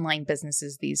online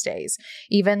businesses these days.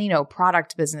 Even,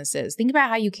 product businesses. Think about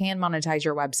how you can monetize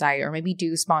your website or maybe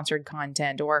do sponsored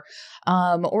content or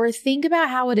think about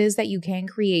how it is that you can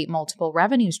create multiple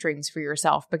revenue streams for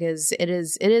yourself because it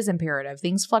is imperative.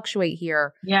 Things fluctuate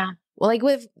here. Yeah. Well, like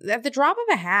at the drop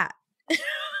of a hat.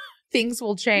 Things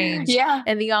will change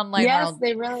in the online world. Yes,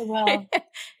 they really will.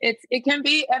 It can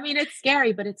be, it's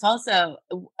scary, but it's also,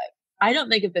 I don't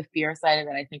think of the fear side of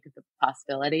it. I think of the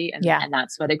possibility and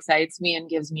that's what excites me and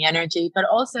gives me energy. But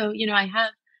also,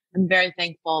 I'm very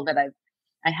thankful that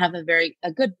I have a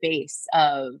good base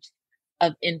of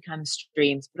income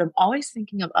streams, but I'm always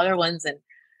thinking of other ones and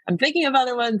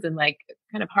like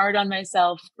kind of hard on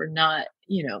myself for not,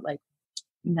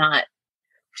 not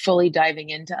fully diving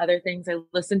into other things. I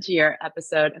listened to your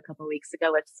episode a couple of weeks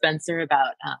ago with Spencer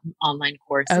about online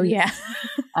courses. Oh yeah.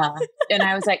 And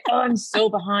I was like, oh, I'm so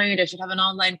behind. I should have an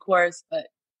online course. But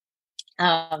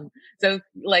so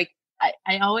like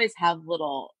I always have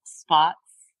little spots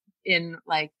in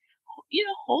like,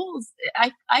 holes.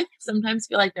 I sometimes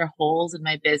feel like there are holes in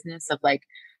my business of like,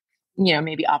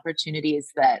 maybe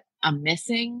opportunities that I'm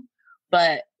missing.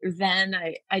 But then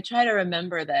I try to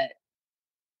remember that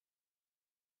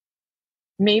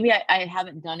maybe I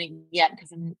haven't done it yet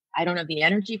because I don't have the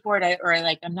energy for it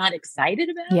I'm not excited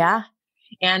about it. Yeah.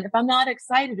 And if I'm not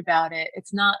excited about it,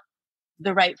 it's not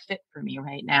the right fit for me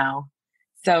right now.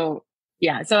 So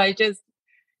yeah. So I just,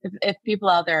 if people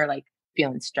out there are like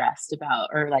feeling stressed about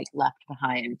or like left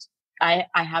behind, I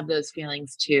have those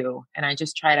feelings too. And I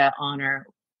just try to honor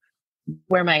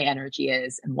where my energy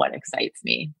is and what excites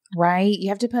me. Right. You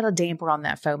have to put a damper on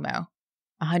that FOMO.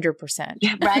 100%.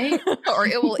 Yeah, right? Or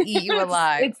it will eat you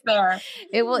alive. It's there.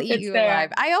 It will eat you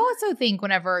alive. I also think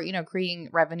whenever, creating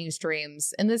revenue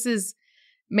streams, and this is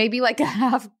maybe like a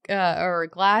half or a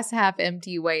glass half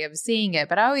empty way of seeing it,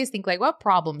 but I always think like, what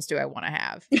problems do I want to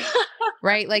have?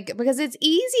 Right? Like, because it's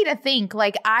easy to think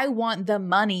like, I want the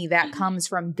money that comes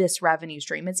from this revenue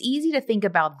stream. It's easy to think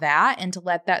about that and to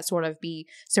let that sort of be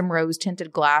some rose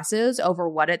tinted glasses over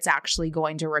what it's actually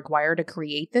going to require to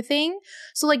create the thing.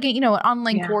 So like, an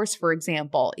online course, for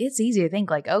example, it's easy to think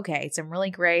like, okay, some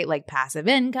really great like passive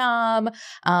income.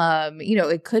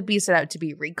 It could be set out to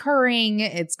be recurring.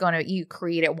 It's going to, you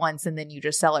create it once and then you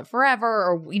just sell it forever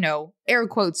or, air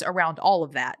quotes around all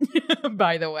of that,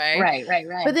 by the way. Right.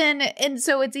 But then, and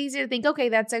so it's easy to think, okay,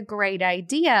 that's a great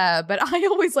idea. But I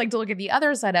always like to look at the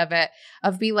other side of it,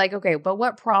 of be like, okay, but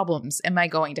what problems am I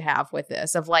going to have with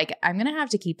this? Of like, I'm going to have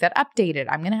to keep that updated.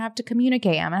 I'm going to have to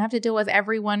communicate. I'm going to have to deal with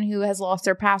everyone who has lost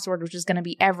their password, which is going to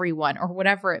be everyone or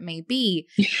whatever it may be.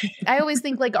 I always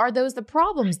think like, are those the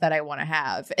problems that I want to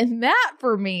have? And that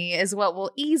for me is what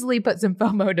will easily put some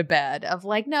FOMO to bed of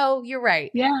like, no, you're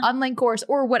right. Yeah. Online course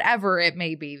or whatever it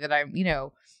may be that I'm,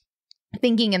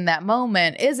 thinking in that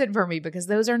moment isn't for me because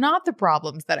those are not the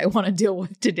problems that I want to deal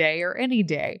with today or any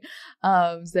day.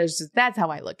 So that's how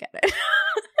I look at it.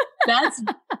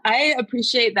 I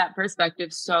appreciate that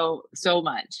perspective so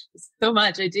much.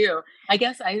 I do. I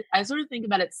guess I sort of think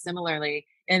about it similarly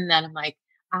in that I'm like,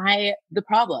 the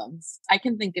problems, I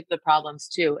can think of the problems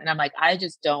too. And I'm like, I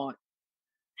just don't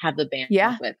have the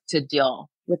bandwidth to deal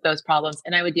with those problems.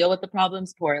 And I would deal with the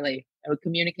problems poorly. I would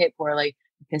communicate poorly,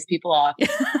 piss people off.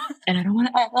 And I don't want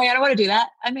to do that.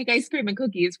 I make ice cream and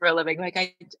cookies for a living. Like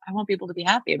I want people to be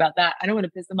happy about that. I don't want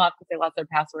to piss them off because they lost their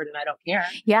password and I don't care.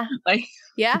 Yeah. Like,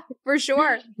 yeah, for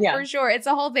sure. Yeah. For sure. It's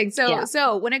a whole thing.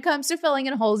 So when it comes to filling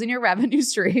in holes in your revenue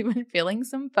stream and feeling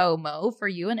some FOMO for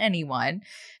you and anyone,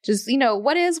 just,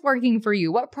 what is working for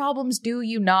you? What problems do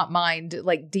you not mind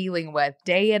like dealing with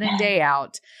day in and day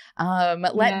out?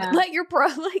 Let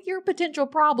your potential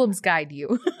problems guide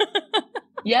you.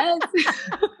 Yes.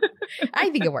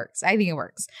 I think it works.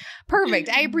 Perfect.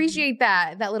 I appreciate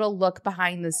that little look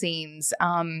behind the scenes.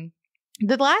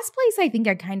 The last place I think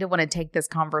I kind of want to take this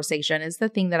conversation is the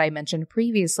thing that I mentioned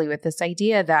previously with this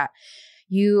idea that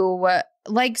you,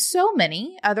 like so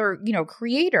many other,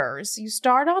 creators, you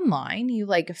start online, you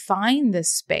like find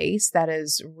this space that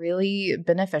is really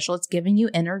beneficial. It's giving you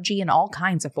energy in all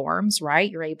kinds of forms, right?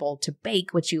 You're able to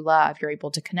bake, which you love. You're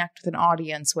able to connect with an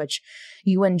audience, which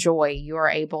you enjoy. You are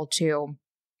able to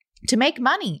make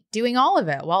money doing all of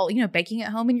it while, baking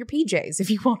at home in your PJs if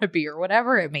you want to be, or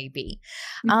whatever it may be.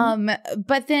 Mm-hmm.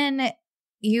 But then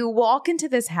you walk into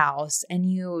this house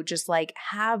and you just like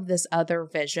have this other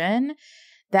vision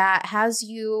that has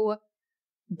you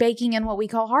baking in what we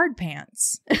call hard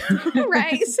pants,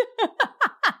 right?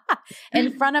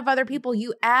 In front of other people,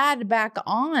 you add back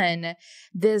on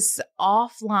this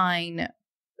offline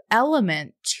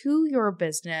element to your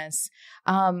business,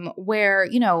 where,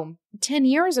 10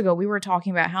 years ago, we were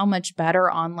talking about how much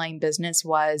better online business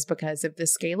was because of the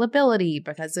scalability,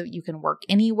 because of you can work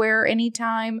anywhere,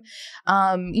 anytime,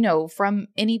 from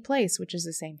any place, which is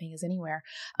the same thing as anywhere.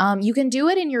 You can do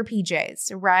it in your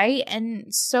PJs, right? And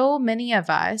so many of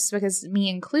us, because me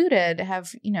included,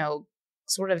 have,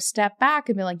 sort of stepped back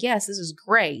and been like, yes, this is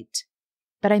great,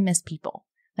 but I miss people.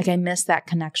 Like I miss that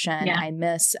connection. Yeah. I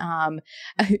miss,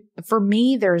 for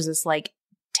me, there's this like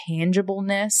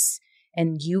tangibleness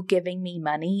and you giving me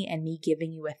money and me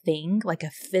giving you a thing, like a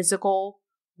physical,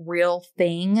 real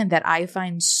thing that I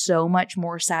find so much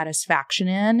more satisfaction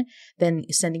in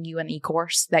than sending you an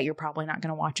e-course that you're probably not going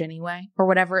to watch anyway, or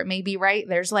whatever it may be, right?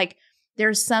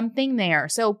 There's something there.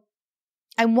 So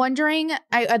I'm wondering,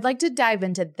 I'd like to dive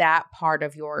into that part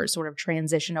of your sort of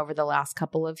transition over the last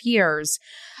couple of years.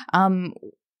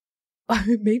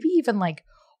 Maybe even like,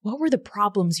 what were the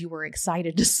problems you were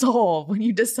excited to solve when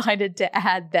you decided to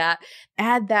add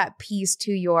that piece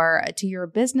to your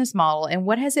business model? And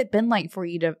what has it been like for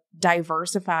you to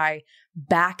diversify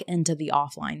back into the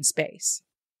offline space?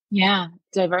 Yeah.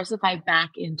 Diversify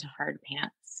back into hard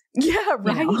pants. Yeah,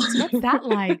 right. What's that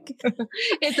like?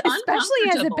 It's especially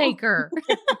as a baker.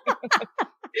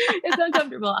 It's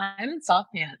uncomfortable. I'm in soft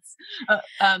pants.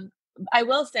 I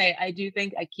will say, I do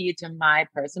think a key to my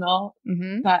personal,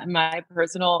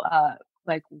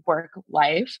 like work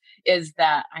life is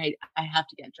that I have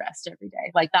to get dressed every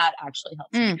day. Like that actually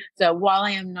helps me. So while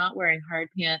I am not wearing hard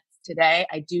pants today,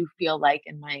 I do feel like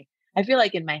in my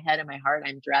head and my heart,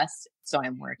 I'm dressed. So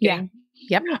I'm working.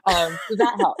 Yeah. Yep. So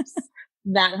that helps.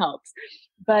 That helps.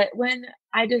 But when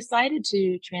I decided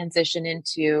to transition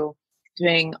into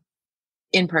doing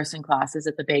in-person classes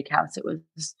at the bakehouse, it was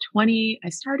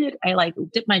I like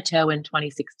dipped my toe in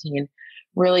 2016,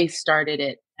 really started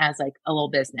it as like a little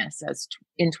business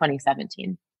in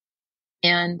 2017.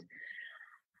 And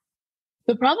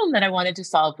the problem that I wanted to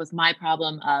solve was my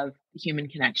problem of human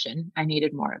connection. I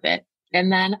needed more of it.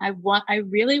 And then I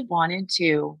really wanted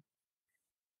to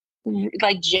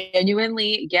like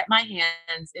genuinely get my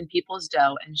hands in people's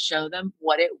dough and show them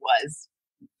what it was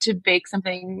to bake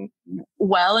something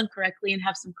well and correctly and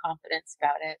have some confidence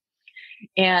about it.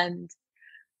 And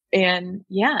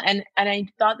I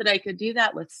thought that I could do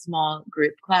that with small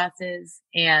group classes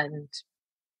and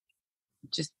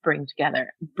just bring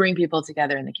people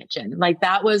together in the kitchen. Like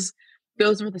those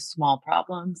were the small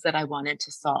problems that I wanted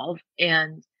to solve.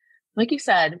 And like you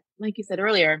said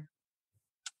earlier,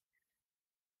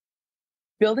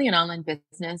 building an online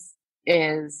business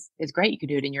is great. You can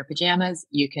do it in your pajamas.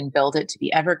 You can build it to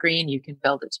be evergreen. You can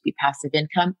build it to be passive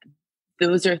income.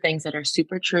 Those are things that are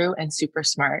super true and super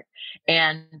smart.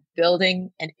 And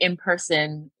building an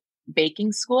in-person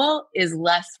baking school is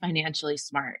less financially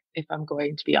smart, if I'm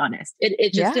going to be honest.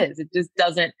 It just is. It just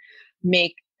doesn't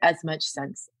make as much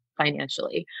sense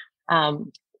financially.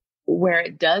 Where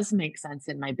it does make sense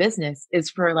in my business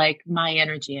is for like my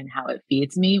energy and how it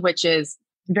feeds me, which is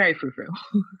very frou-frou,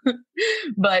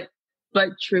 but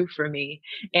true for me.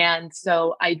 And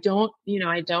so I don't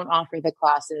offer the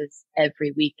classes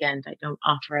every weekend. I don't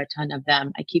offer a ton of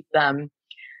them. I keep them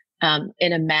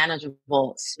in a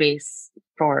manageable space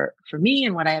for me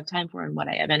and what I have time for and what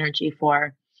I have energy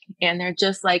for. And they're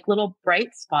just like little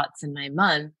bright spots in my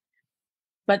month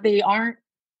but they aren't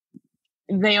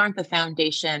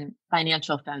the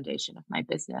financial foundation of my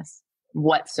business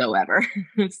whatsoever.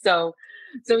 so,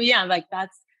 so yeah, like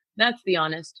that's the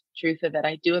honest truth of it.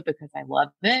 I do it because I love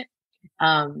it.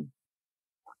 And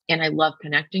I love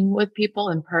connecting with people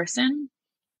in person.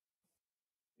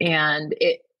 And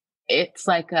it's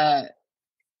like a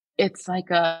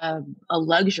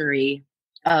luxury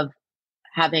of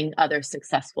having other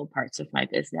successful parts of my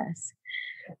business.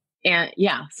 And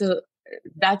yeah, so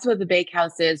that's what the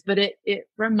bakehouse is. But it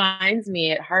reminds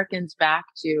me, it harkens back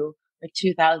to like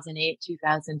 2008,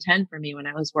 2010 for me when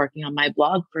I was working on my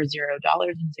blog for $0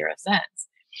 and 0 cents.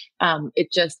 I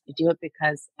do it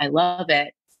because I love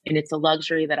it. And it's a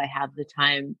luxury that I have the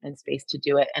time and space to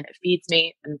do it. And it feeds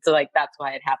me. And so like, that's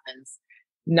why it happens.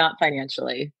 Not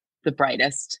financially the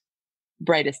brightest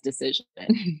decision.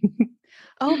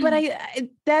 Oh, but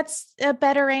that's a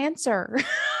better answer.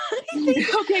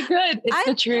 Okay, good. It's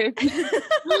the truth.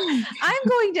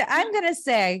 I'm going to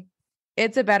say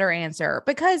it's a better answer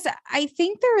because I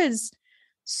think there is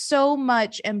so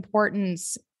much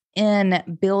importance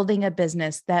in building a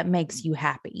business that makes you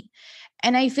happy.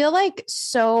 And I feel like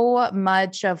so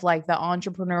much of like the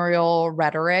entrepreneurial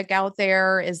rhetoric out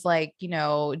there is like,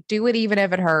 do it even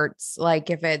if it hurts. Like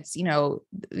if it's,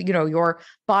 your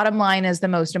bottom line is the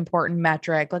most important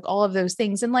metric, like all of those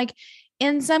things. And like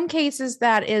in some cases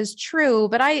that is true,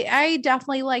 but I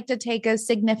definitely like to take a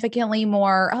significantly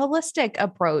more holistic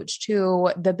approach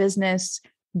to the business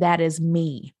that is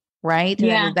me. Right.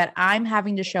 Yeah. That I'm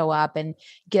having to show up and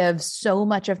give so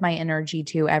much of my energy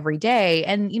to every day.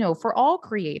 And, for all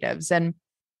creatives and,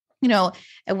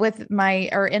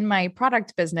 in my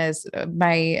product business,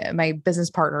 my business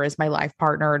partner is my life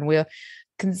partner, and we're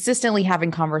consistently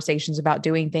having conversations about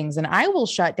doing things. And I will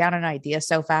shut down an idea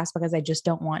so fast because I just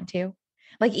don't want to.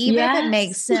 Like, even if it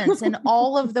makes sense in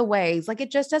all of the ways, like, it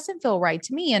just doesn't feel right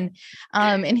to me.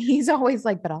 And he's always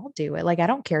like, but I'll do it. Like, I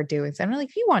don't care doing so. I'm like,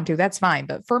 if you want to, that's fine.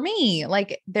 But for me,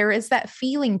 like, there is that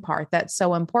feeling part that's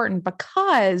so important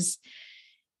because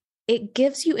it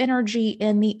gives you energy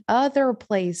in the other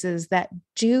places that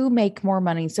do make more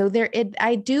money. So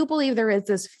I do believe there is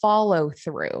this follow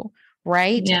through,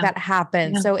 right? Yeah. That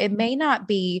happens. Yeah. So it may not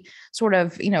be sort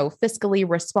of, fiscally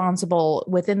responsible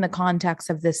within the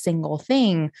context of this single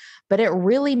thing, but it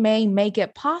really may make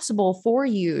it possible for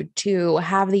you to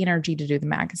have the energy to do the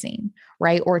magazine,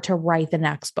 right? Or to write the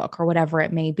next book or whatever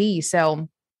it may be. So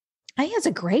I think it's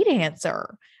a great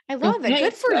answer. I love it.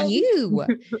 Good for you.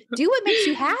 Do what makes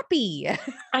you happy.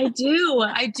 I do.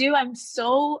 I'm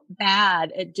so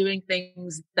bad at doing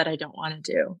things that I don't want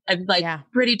to do. I'm like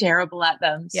pretty terrible at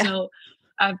them. Yeah. So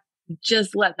I've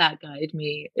just let that guide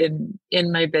me in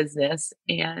my business.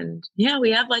 And yeah,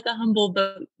 we have like a humble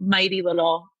but mighty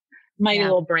little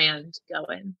brand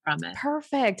going from it.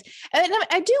 Perfect. And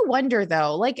I do wonder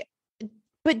though, like,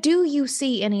 but do you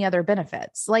see any other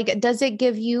benefits? Like, does it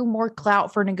give you more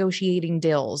clout for negotiating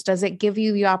deals? Does it give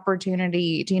you the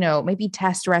opportunity to, maybe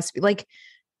test recipe? Like,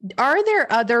 are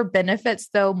there other benefits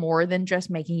though, more than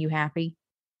just making you happy?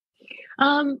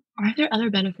 Are there other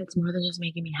benefits more than just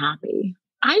making me happy?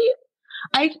 I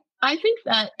think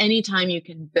that anytime you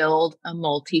can build a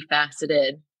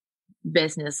multifaceted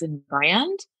business and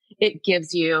brand, it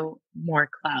gives you more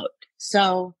clout.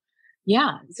 So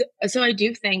yeah. So I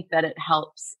do think that it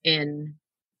helps in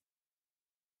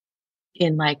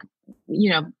like,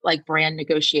 like brand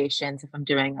negotiations if I'm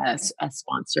doing a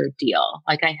sponsored deal.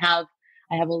 Like I have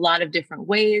a lot of different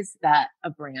ways that a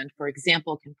brand, for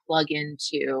example, can plug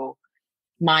into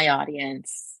my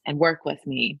audience and work with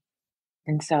me.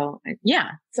 And so,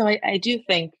 yeah. So I do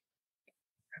think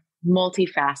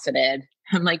multifaceted,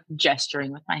 I'm like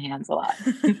gesturing with my hands a lot,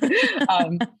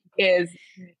 is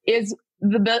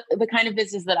the kind of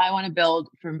business that I want to build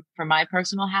for my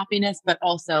personal happiness, but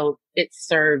also it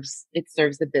serves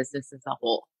the business as a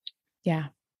whole. Yeah.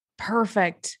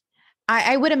 Perfect.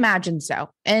 I would imagine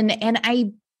so. And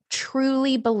I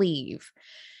truly believe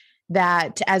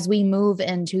that as we move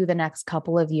into the next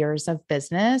couple of years of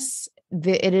business,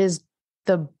 it is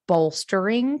the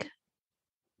bolstering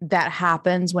that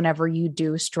happens whenever you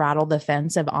do straddle the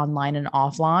fence of online and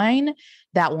offline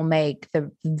that will make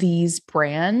these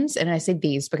brands. And I say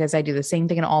these because I do the same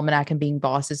thing in Almanac and Being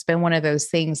Boss. It's been one of those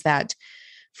things that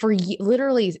for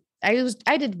literally, I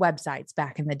did websites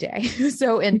back in the day.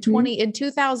 So in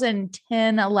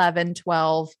 2010, 11,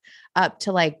 12, up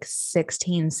to like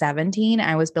 16, 17,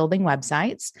 I was building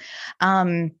websites.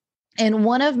 And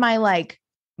one of my like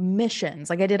missions,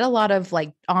 like I did a lot of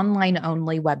like online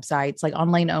only websites, like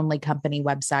online only company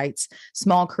websites,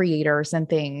 small creators and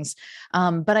things.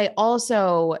 But I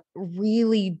also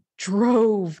really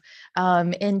drove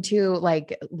into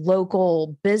like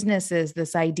local businesses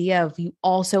this idea of you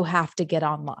also have to get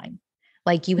online.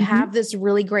 Like you have this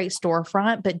really great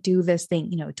storefront, but do this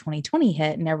thing, 2020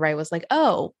 hit and everybody was like,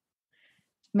 oh,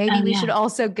 maybe we should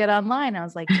also get online. I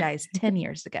was like, guys, 10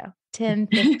 years ago, 10,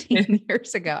 15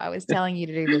 years ago, I was telling you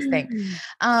to do this thing.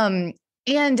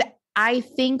 And I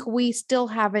think we still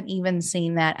haven't even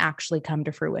seen that actually come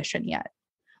to fruition yet.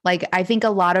 Like, I think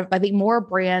more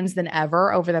brands than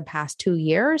ever over the past 2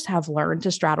 years have learned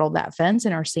to straddle that fence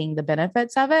and are seeing the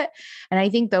benefits of it. And I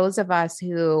think those of us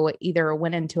who either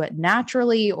went into it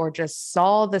naturally or just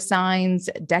saw the signs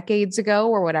decades ago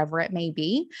or whatever it may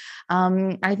be,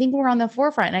 I think we're on the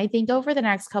forefront. And I think over the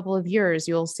next couple of years,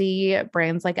 you'll see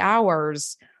brands like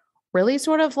ours really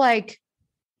sort of like,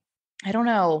 I don't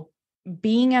know,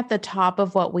 being at the top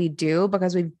of what we do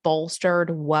because we've bolstered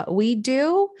what we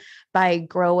do by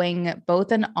growing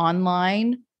both an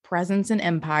online presence and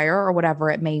empire or whatever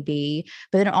it may be,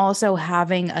 but then also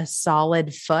having a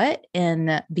solid foot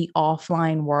in the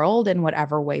offline world in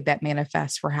whatever way that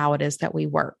manifests for how it is that we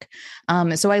work.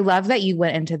 So I love that you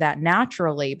went into that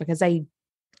naturally because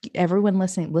everyone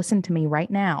listening, listen to me right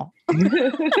now.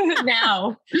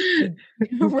 Now.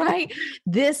 Right.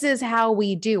 This is how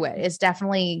we do it. It's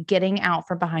definitely getting out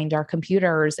from behind our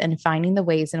computers and finding the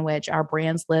ways in which our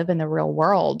brands live in the real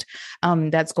world.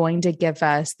 That's going to give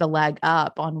us the leg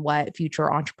up on what future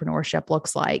entrepreneurship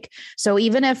looks like. So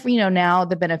even if, now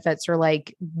the benefits are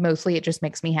like, mostly it just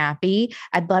makes me happy.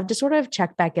 I'd love to sort of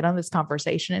check back in on this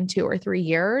conversation in 2 or 3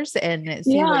 years and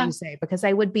see what you say, because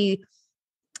I would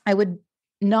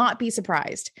not be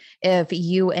surprised if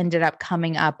you ended up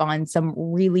coming up on some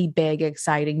really big,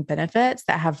 exciting benefits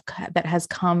that has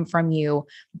come from you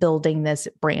building this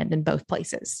brand in both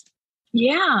places.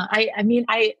 Yeah. I mean,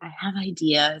 I have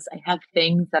ideas. I have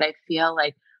things that I feel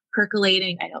like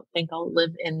percolating. I don't think I'll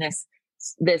live in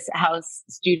this house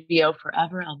studio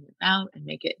forever. I'll move out and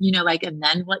make it, and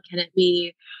then what can it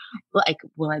be? Like,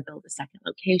 will I build a second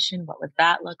location? What would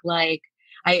that look like?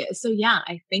 I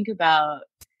think about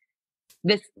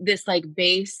this like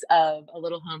base of a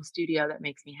little home studio that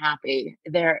makes me happy.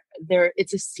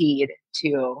 It's a seed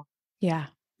to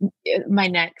my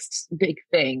next big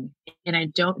thing. And I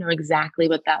don't know exactly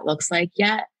what that looks like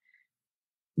yet,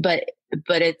 but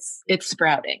it's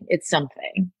sprouting. It's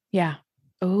something. Yeah.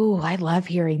 Oh, I love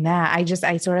hearing that.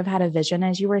 I sort of had a vision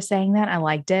as you were saying that. I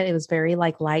liked it. It was very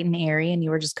like light and airy and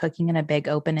you were just cooking in a big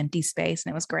open empty space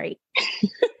and it was great.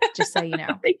 Just so you know.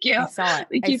 Thank you. I saw it.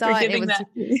 Thank you for giving that.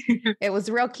 It was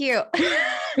real cute.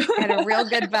 Had a real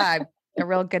good vibe. It's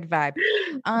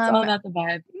all about the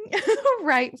vibe.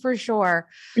 Right, for sure.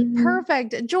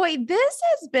 Perfect. Joy, this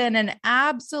has been an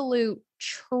absolute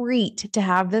treat to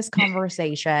have this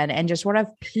conversation and just sort of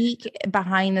peek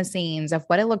behind the scenes of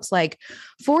what it looks like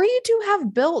for you to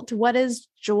have built what is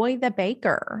Joy the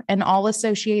Baker and all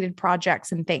associated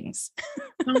projects and things.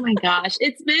 Oh my gosh.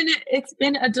 It's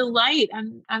been a delight.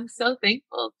 I'm so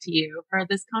thankful to you for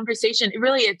this conversation.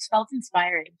 It's felt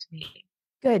inspiring to me.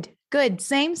 Good.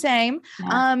 Same.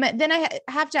 Yeah. Then I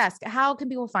have to ask, how can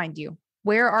people find you?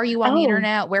 Where are you on the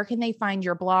internet? Where can they find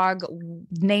your blog,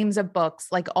 names of books,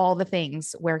 like all the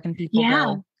things? Where can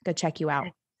people go check you out?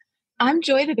 I'm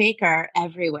Joy the Baker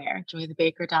everywhere.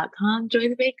 JoyTheBaker.com, Joy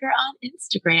the Baker on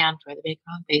Instagram, Joy the Baker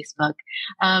on Facebook.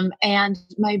 And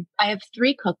I have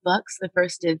 3 cookbooks. The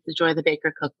first is the Joy the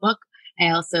Baker cookbook.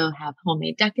 I also have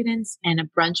Homemade Decadence and a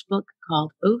brunch book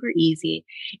called Over Easy.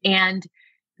 And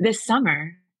this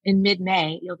summer, in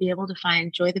mid-May, you'll be able to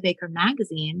find Joy the Baker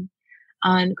magazine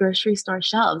on grocery store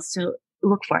shelves. So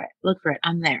look for it.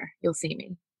 I'm there. You'll see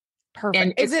me. Perfect.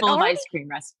 And it's full of ice cream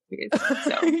recipes.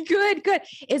 So. Good.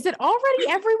 Is it already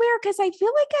everywhere? Because I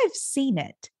feel like I've seen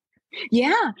it.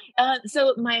 Yeah.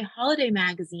 So my holiday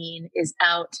magazine is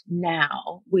out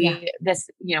now.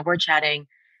 We're chatting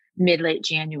mid-late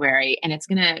January, and it's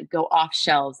going to go off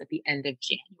shelves at the end of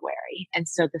January. And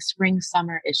so the spring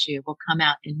summer issue will come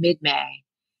out in mid-May.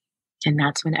 And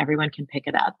that's when everyone can pick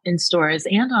it up in stores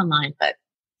and online. But,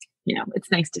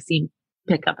 it's nice to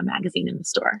pick up a magazine in the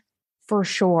store. For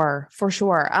sure.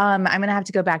 I'm going to have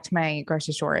to go back to my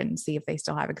grocery store and see if they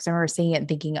still have it. Cause I remember seeing it and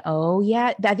thinking, oh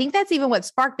yeah, I think that's even what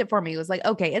sparked it for me. It was like,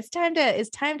 okay, it's time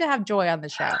to have Joy on the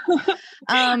show.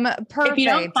 Perfect. If you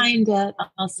don't find it,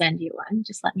 I'll send you one.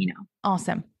 Just let me know.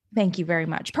 Awesome. Thank you very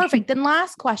much. Perfect. Then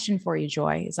last question for you,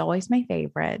 Joy, is always my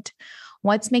favorite.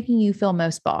 What's making you feel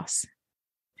most boss?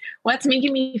 What's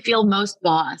making me feel most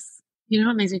boss?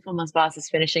 What makes me feel most boss is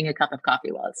finishing a cup of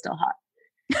coffee while it's still hot.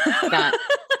 That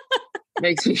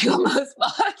makes me feel most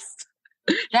boss.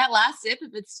 That last sip,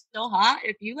 if it's still hot,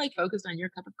 if you focused on your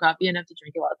cup of coffee enough to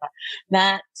drink it while it's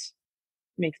hot,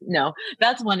 no,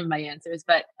 that's one of my answers.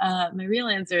 But my real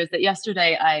answer is that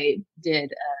yesterday I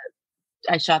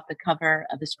shot the cover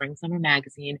of the Spring Summer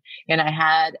magazine, and I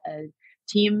had a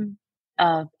team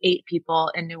of 8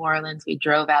 people in New Orleans. We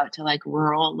drove out to like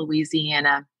rural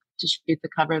Louisiana to shoot the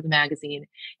cover of the magazine.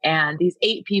 And these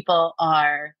 8 people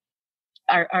are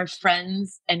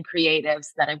friends and creatives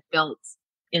that I've built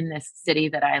in this city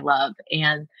that I love.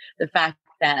 And the fact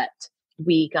that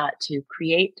we got to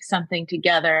create something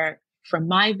together from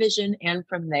my vision and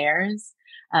from theirs,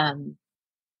 and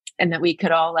that we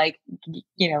could all like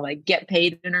get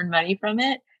paid and earn money from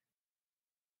it,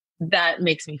 that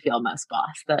makes me feel most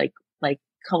boss. Like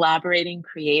collaborating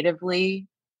creatively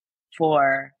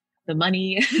for the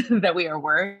money that we are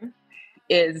worth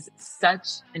is such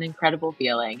an incredible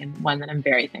feeling, and one that I'm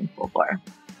very thankful for.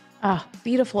 Oh,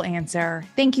 beautiful answer.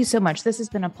 Thank you so much. This has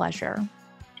been a pleasure.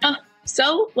 Oh,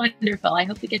 so wonderful. I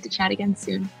hope we get to chat again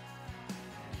soon.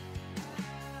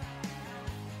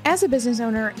 As a business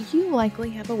owner, you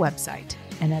likely have a website.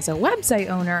 And as a website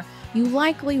owner, you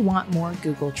likely want more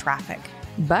Google traffic.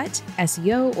 But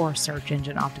SEO, or search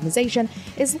engine optimization,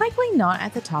 is likely not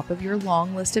at the top of your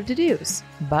long list of to-dos.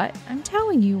 But I'm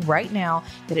telling you right now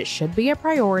that it should be a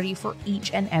priority for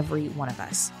each and every one of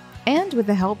us. And with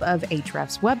the help of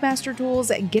Ahrefs Webmaster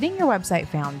Tools, getting your website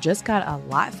found just got a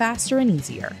lot faster and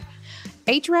easier.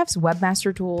 Ahrefs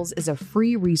Webmaster Tools is a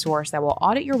free resource that will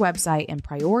audit your website and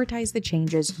prioritize the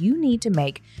changes you need to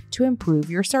make to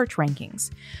improve your search rankings.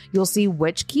 You'll see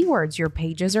which keywords your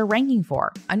pages are ranking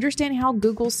for, understand how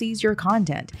Google sees your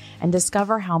content, and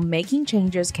discover how making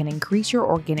changes can increase your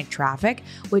organic traffic,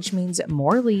 which means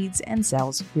more leads and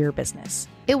sales for your business.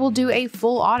 It will do a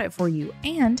full audit for you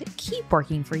and keep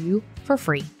working for you for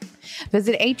free.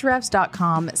 Visit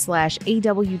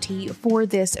ahrefs.com/AWT for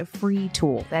this free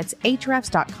tool. That's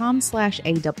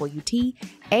ahrefs.com/AWT,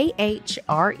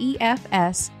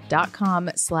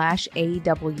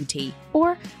 ahrefs.com/AWT,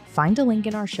 or find a link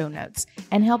in our show notes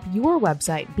and help your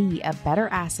website be a better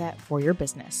asset for your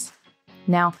business.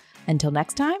 Now, until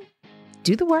next time,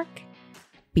 do the work,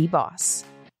 be boss.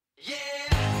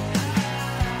 Yeah.